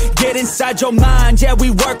grind, get inside your mind. Yeah,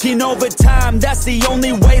 we working overtime, that's the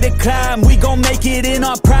only way to climb. We gon' make it in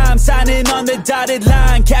our prime, signing on the dotted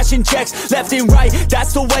line, cashing checks left and right,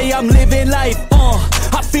 that's the way I'm living life.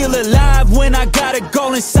 I feel alive when I got a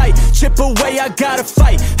goal in sight. Chip away, I gotta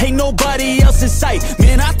fight, ain't nobody else in sight.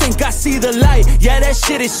 Man, I think I see the light, yeah, that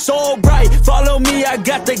shit is so bright. Follow me, I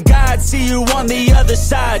got the guide, see you on the other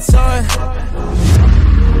side, son.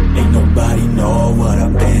 Ain't nobody know what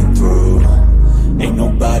I've been through. Ain't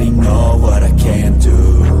nobody know what I can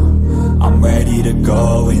do. I'm ready to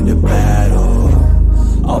go into battle.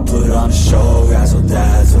 I'll put on a show, razzle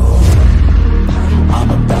dazzle.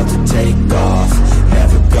 I'm about to take off,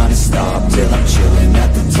 never gonna stop till I'm chilling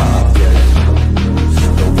at the top, yeah.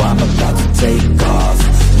 No, I'm about to take off,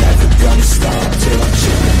 never gonna stop till I'm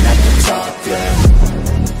chilling at the top, yeah.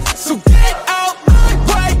 So get out my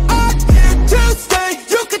way, I'm here to stay.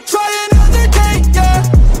 You can try another day, yeah.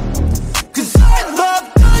 Cause I love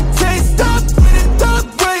the taste of winning the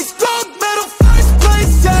race. Gold medal, first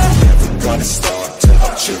place, yeah. Never gonna stop till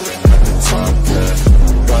I'm chilling at the top, yeah.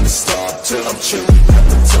 Gonna stop till I'm chilling at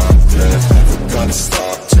the top, yeah. Never gonna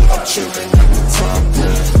stop till I'm chilling at the top,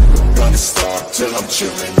 yeah. Gonna stop till I'm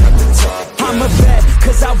chilling at the top, yeah. I'm a vet,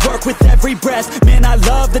 cause I work with every breath. Man, I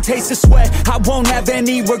love the taste of sweat, I won't have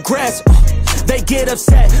any regrets. They get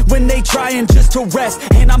upset when they trying just to rest,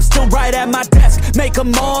 and I'm still right at my desk, make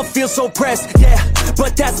them all feel so pressed. Yeah,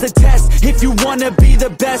 but that's the test, if you wanna be the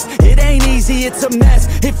best. It ain't easy, it's a mess.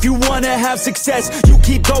 If you wanna have success, you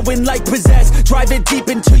keep going like possessed. Drive it deep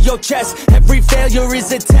into your chest, every failure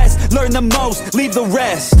is a test. Learn the most, leave the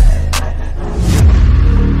rest.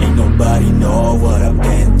 Ain't nobody know what I've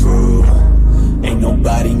been through. Ain't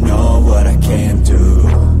nobody know what I can do.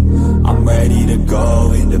 I'm ready to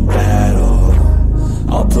go into battle.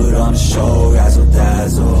 I'll put on a show, razzle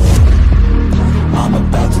dazzle. I'm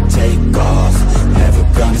about to take off, never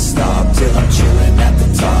gonna stop till I'm chilling at the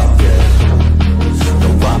top, yeah. No,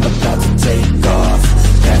 I'm about to take off,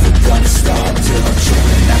 never gonna stop till I'm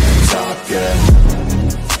chilling at the top, yeah.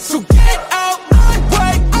 So get out my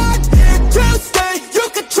way, I'm here to stay. You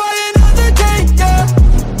can try another day, yeah.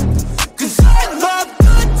 Cause I love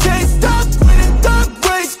the taste of winning the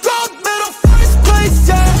race. Gold medal, first place,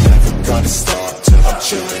 yeah. Never gonna stop till I'm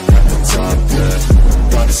chilling at the top, yeah.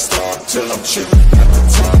 Gonna stop till I'm chilling at the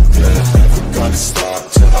top, yeah. Never gonna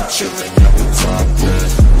stop till I'm chilling at the top,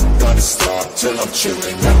 yeah. Gonna stop till I'm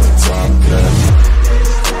chilling at the top, yeah.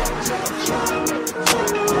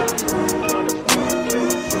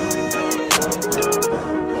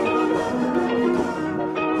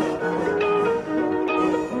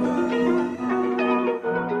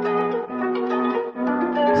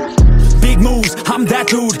 Moves, I'm that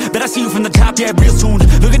dude, bet I see you from the top, yeah, real soon.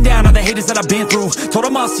 Looking down on the haters that I've been through, told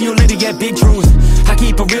them I'll see you later, yeah, big truth. I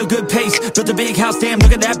keep a real good pace, built a big house, damn,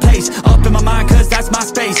 look at that place. Up in my mind, cause that's my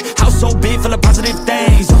space. House so big, full of positive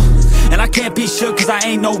things. And I can't be shook, cause I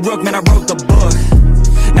ain't no rook, man, I wrote the book.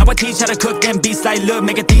 Now I teach how to cook them beats like, look,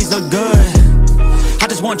 making these look good. I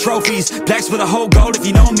just want trophies, plaques with a whole gold if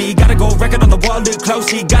you know me. Got a gold record on the wall, look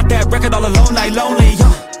closely. Got that record all alone, like lonely,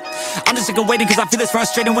 I'm just sick of waiting cause I feel it's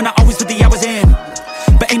frustrating when I always put the hours in.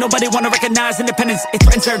 But ain't nobody wanna recognize independence, it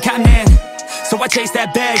threatens their continent. So I chase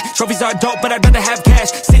that bag, trophies are dope but I'd rather have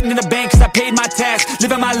cash. Sitting in the bank cause I paid my tax.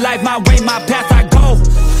 Living my life, my way, my path, I go.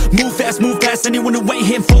 Move fast, anyone who ain't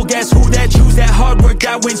hitting full gas. Who that, choose that, hard work,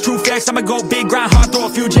 that wins, true facts. I'ma go big, grind hard, throw a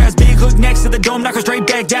few jabs. Big hook next to the dome, knock her straight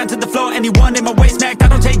back down to the floor. Anyone in my way smacked, I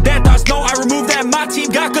don't take that thoughts, no, I remove that. My team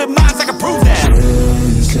got good minds, I can prove that.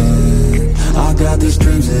 I got these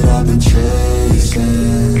dreams that I've been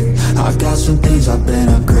chasing. I've got some things I've been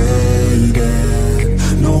upgrading.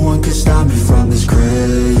 No one can stop me from this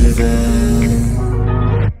craving.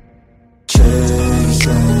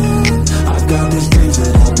 Chasing, I've got these dreams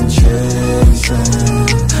that I've been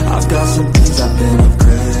chasing. I've got some things I've been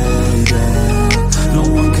upgrading. No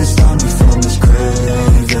one can stop me from this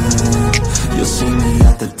craving. You'll see me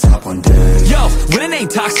at the top one day. Yo, winning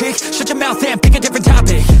ain't toxic, shut your mouth and pick a different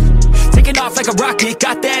topic. Taking off like a rocket,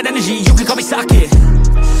 got that energy, you can call me socket.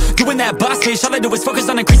 Doing that boss fish, all I do is focus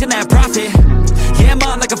on increasing that profit. Yeah, I'm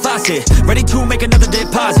on like a faucet, ready to make another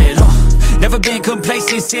deposit. Never been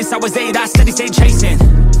complacent, since I was 8, I steady stay chasing.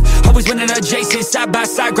 Always winning adjacent, side by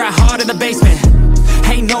side, grind hard in the basement.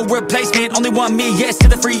 Ain't no replacement, only one me, yes to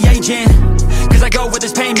the free agent. Cause I go with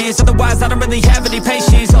this payments, otherwise I don't really have any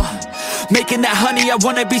patience. Making that honey, I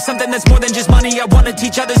wanna be something that's more than just money. I wanna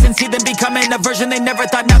teach others and see them becoming a version they never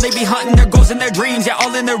thought. Now they be hunting their goals and their dreams, yeah,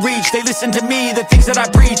 all in their reach. They listen to me, the things that I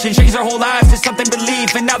preach, and change their whole lives to something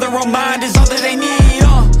belief. And now their own mind is all that they need.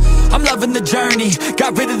 I'm loving the journey,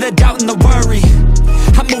 got rid of the doubt and the worry.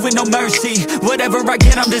 I'm moving no mercy, whatever I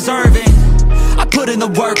get I'm deserving. I put in the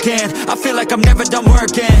work and I feel like I'm never done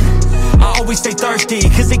working. I always stay thirsty,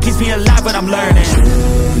 cause it keeps me alive when I'm learning.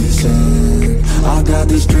 Chasing, I got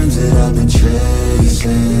these dreams that I've been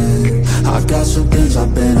chasing. I got some things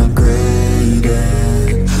I've been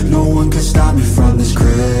upgrading. No one can stop me from this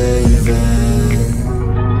craving.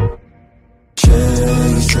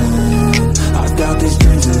 Chasing, I've got these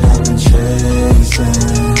dreams that I've been chasing.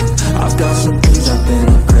 I've got some things I've been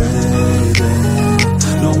upgrading.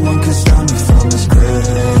 No one can stop me from this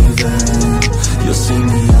craving. You'll see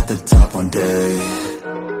me at the top one day.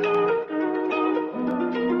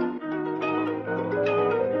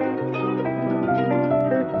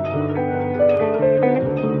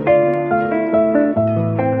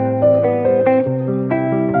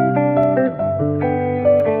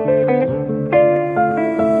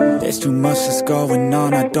 There's too much that's going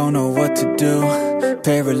on, I don't know what to do.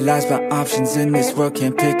 Paralyzed by options in this world,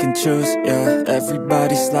 can't pick and choose. Yeah,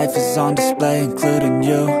 everybody's life is on display, including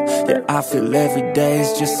you. Yeah, I feel every day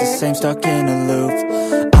is just the same, stuck in a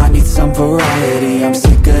loop. I need some variety, I'm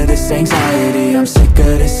sick of this anxiety. I'm sick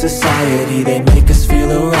of this society, they make us feel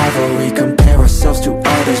a rivalry. Compare ourselves to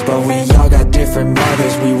others, but we all got different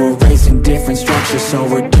mothers. We were raised in different structures, so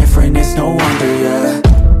we're different, it's no wonder, yeah.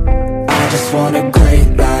 I just want a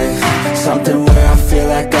great life, something where I feel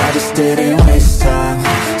like I just didn't waste time.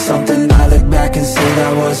 Something I look back and say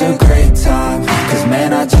that was a great time. Cause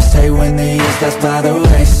man, I just hate when the years pass by the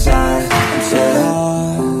wayside. Yeah,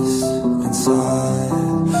 lost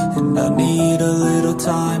inside, and I need a little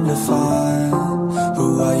time to find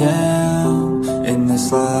who I am in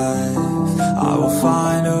this life. I will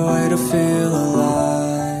find a way to feel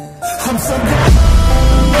alive. I'm so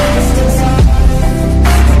lost inside.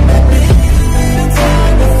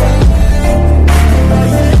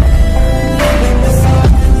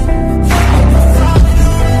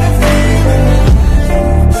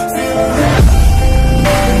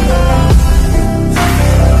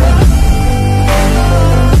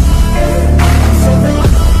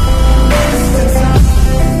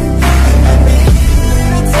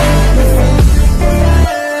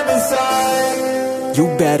 You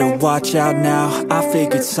better watch out now, I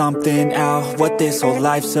figured something out, what this whole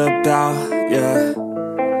life's about, yeah.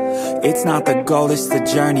 It's not the goal, it's the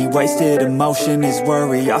journey, wasted emotion is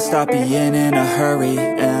worry. I'll stop being in a hurry,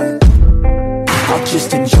 and I'll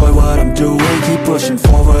just enjoy what I'm doing. Keep pushing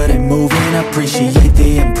forward and moving, appreciate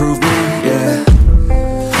the improvement, yeah.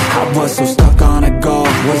 I was so stuck on a goal,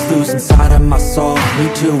 was losing sight of my soul.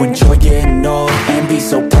 Need to enjoy getting old and be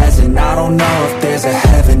so present. I don't know if there's a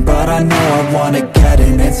heaven, but I know I wanna get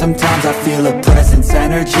in. And sometimes I feel a presence,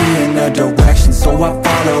 energy in a direction, so I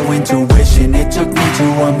follow intuition. It took me to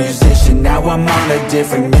a musician, now I'm on a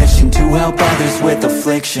different mission, to help others with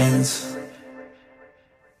afflictions.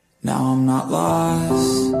 Now I'm not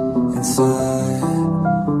lost inside,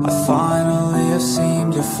 I finally have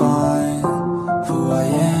seemed to find who I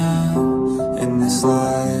am in this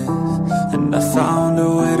life, and I found a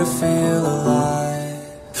way to feel alive.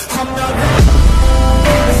 I'm not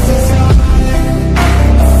lost inside,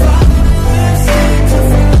 I finally seem to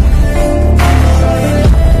find who I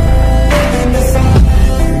am in this life,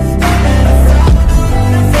 and I found a way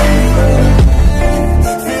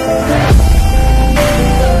to feel alive.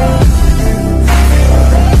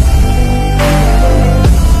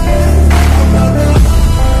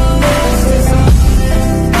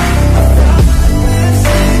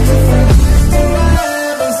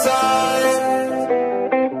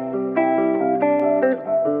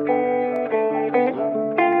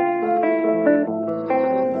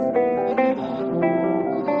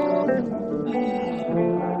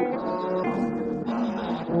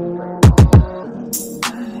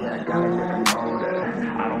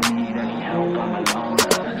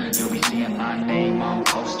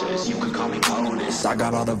 I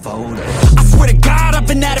got all the voters. I swear to God, I've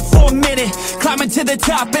been at it for a minute, climbing to the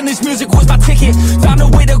top, and this music was my ticket. Found a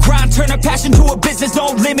way to grind, turn a passion to a business.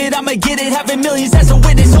 No limit, I'ma get it, having millions as a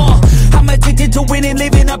witness. I'm addicted to winning,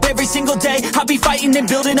 living up every single day. I'll be fighting and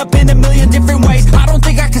building up in a million different ways. I don't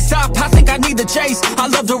think I can stop, I think I need the chase. I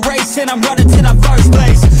love the race, and I'm running till I'm first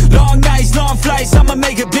place. Long nights, long flights, I'ma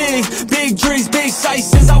make it big. Big dreams, big sights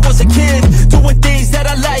since I was a kid. Doing things that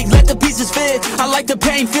I like, let the pieces fit. I like the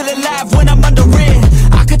pain, feel alive when I'm under it.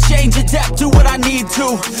 I could change, adapt, do what I need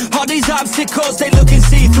to. All these obstacles, they looking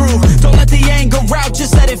see-through. Don't let the anger out,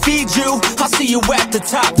 just let it feed you. I'll see you at the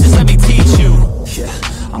top, just let me teach you. Yeah,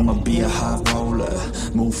 I'ma be a high roller,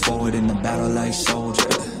 move forward in the battle like soldier,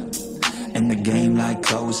 in the game like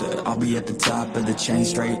closer. I'll be at the top of the chain,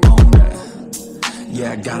 straight owner.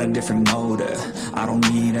 Yeah, I got a different motor, I don't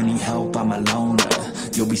need any help, I'm a loner.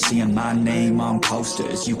 You'll be seeing my name on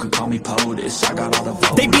posters. You could call me POTUS, I got all the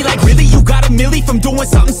voters. They be like, really, you got a milli from doing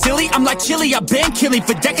something silly? I'm like, chilly, I've been killing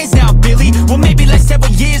for decades now, Billy. Well, maybe like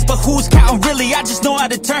several years, but who's counting really? I just know how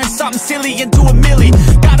to turn something silly into a milli.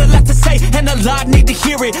 Got a lot to say, and a lot need to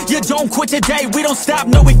hear it. You don't quit today, we don't stop,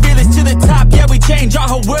 no, we feel it. To the top, yeah, we change our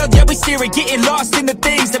whole world, yeah, we steer it. Getting lost in the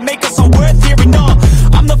things that make us all worth hearing.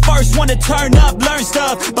 I'm the first one to turn up, learn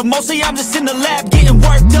stuff, but mostly I'm just in the lab getting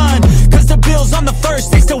work done. Cause the bills on the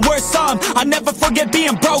first, they still worth some. I never forget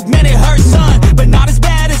being broke, man, it hurts, son. But not as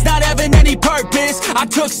bad as not having any purpose. I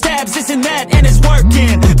took stabs, this and that, and it's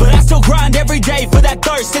working. But I still grind every day for that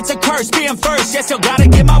thirst. It's a curse being first, yeah, still gotta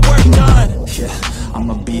get my work done. Yeah,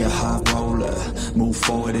 I'ma be a high roller, move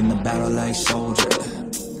forward in the battle like soldier,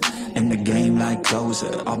 in the game like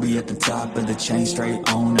closer. I'll be at the top of the chain, straight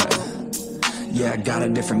owner. Yeah, I got a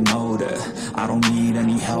different motor, I don't need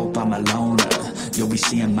any help, I'm a loner. You'll be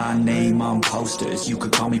seeing my name on posters. You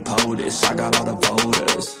could call me POTUS, I got all the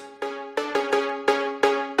voters.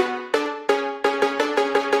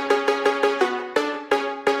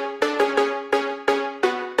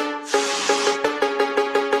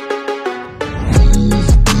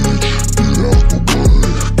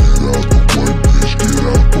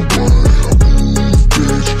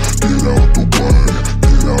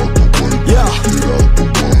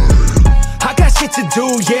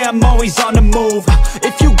 Yeah, I'm always on the move.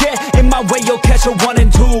 If you get in my way, you'll catch a 1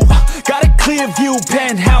 and 2. Got a clear view,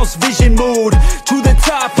 penthouse vision mood. To the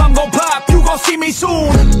top, I'm gon' pop, you gon' see me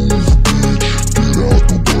soon.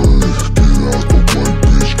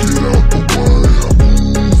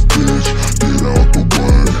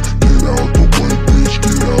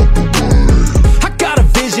 I got a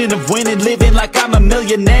vision of winning, living like I'm a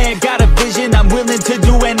millionaire. Got a vision, I'm willing to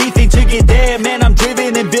do anything to get there. Man, I'm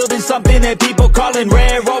driven and building something that people calling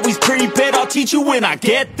rare. Always prepared, I'll teach you when I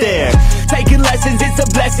get there. Taking lessons, it's a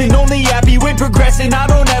blessing. Only happy when progressing. I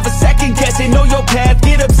don't have a second guessing. Know your path,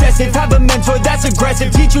 get obsessive. Have a mentor that's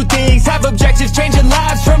aggressive. Teach you things, have objectives. Changing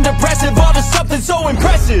lives from depressive all to something so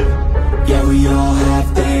impressive. Yeah, we all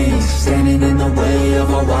have things standing in the way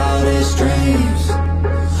of our wildest dreams.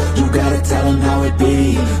 You gotta tell them how it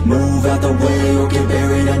be. Move out the way or get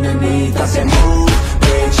buried underneath. I said move,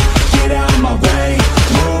 bitch, get out of my way.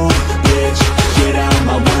 Move, bitch, get out of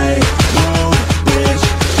my way. Move, bitch,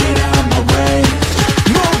 get out of my way.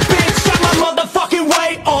 Move, bitch, out my motherfucking way.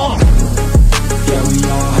 Yeah, we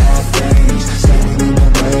all have things standing in the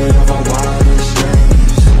way of our wildest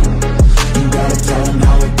dreams. You gotta tell them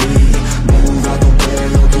how it be. Move out the way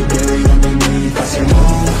or get buried underneath. I said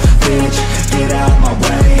move, bitch, get out of my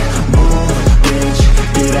way. Move, bitch,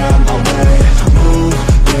 get out of my way. Move,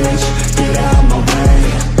 bitch, get out of my way.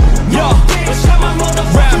 Yo, bitch, out my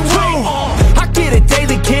motherfucking way. I get it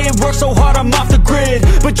daily, kid, work so hard I'm off the grid.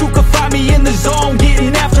 But you can find me in the zone,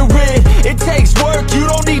 getting after it. It takes work, you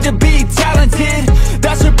don't need to be talented.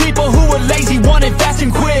 That's for people who are lazy, want it fast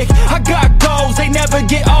and quick. I got goals, they never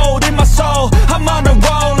get old in my soul. I'm on a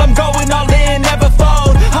roll, I'm going all in, never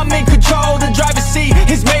fold. I'm in control, the driver's seat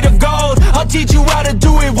is made of gold. I'll teach you how to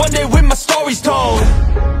do it one day when my story's told.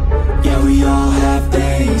 Yeah, we all have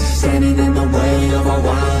things standing in the way of our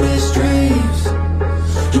wildest dreams.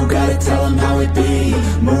 You gotta tell them how it be.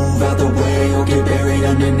 Move out the way or get buried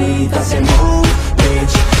underneath. I said move,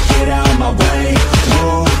 bitch, get out of my way.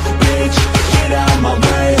 Move, bitch, get out of my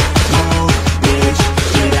way. Move, bitch,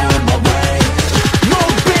 get out of my way.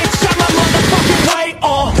 Move, bitch, out my motherfucking way.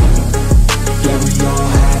 Yeah, we all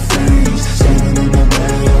have things standing in the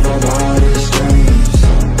way of our wildest dreams.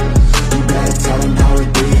 You gotta tell them how it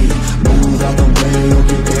be. Move out the way or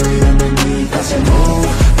get buried underneath. I said move,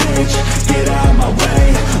 bitch, get out of my way.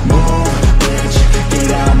 Move, bitch,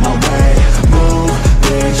 get out of my way. Move,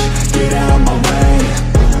 bitch, get out of my way.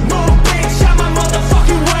 Move, bitch, out my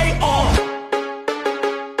motherfucking way.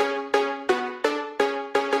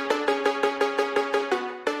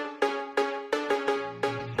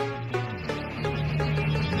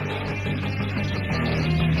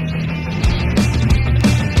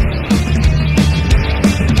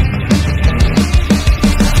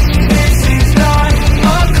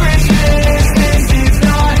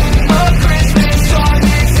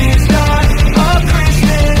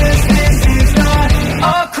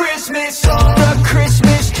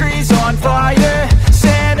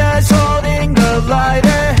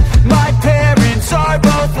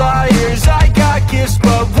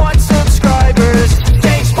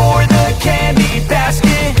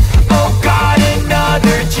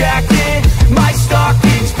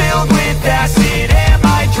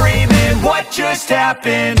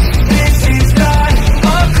 Happened. This is not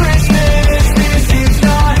a Christmas. This is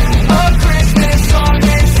not a Christmas song.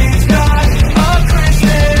 This is not a Christmas.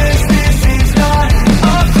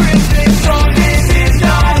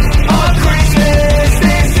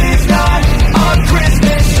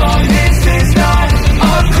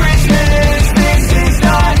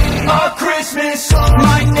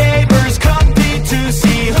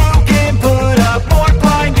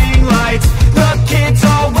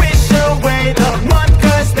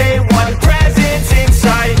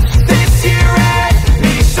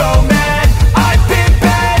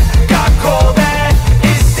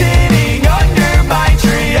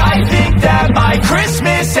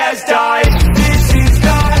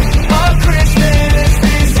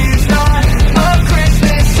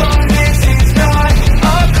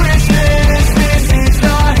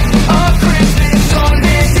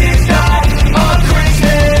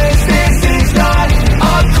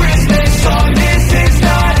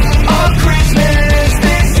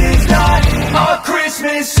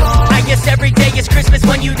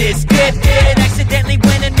 this gifted. Accidentally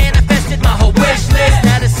went and manifested my whole wish list.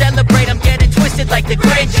 Now to celebrate, I'm getting twisted like the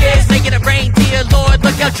Grinch is. Making it rain, dear Lord,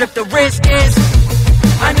 look how drip the wrist is.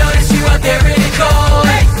 I notice you out there in the cold.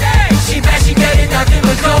 She bad, she getting nothing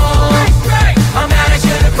but gold. I'm mad, I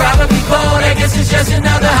should've probably bold. I guess it's just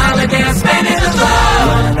another holiday I'm spending alone.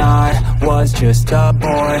 When I was just a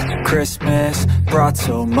boy, Christmas brought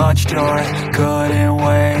so much joy. Couldn't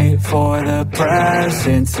wait for the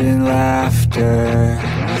presents and laughter.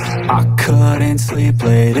 I couldn't sleep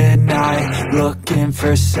late at night, looking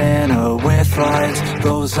for Santa with lights.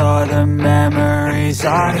 Those are the memories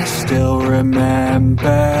I still remember.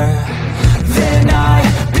 Then I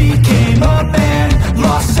became a man,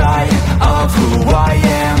 lost sight of who I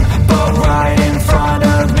am, but right in front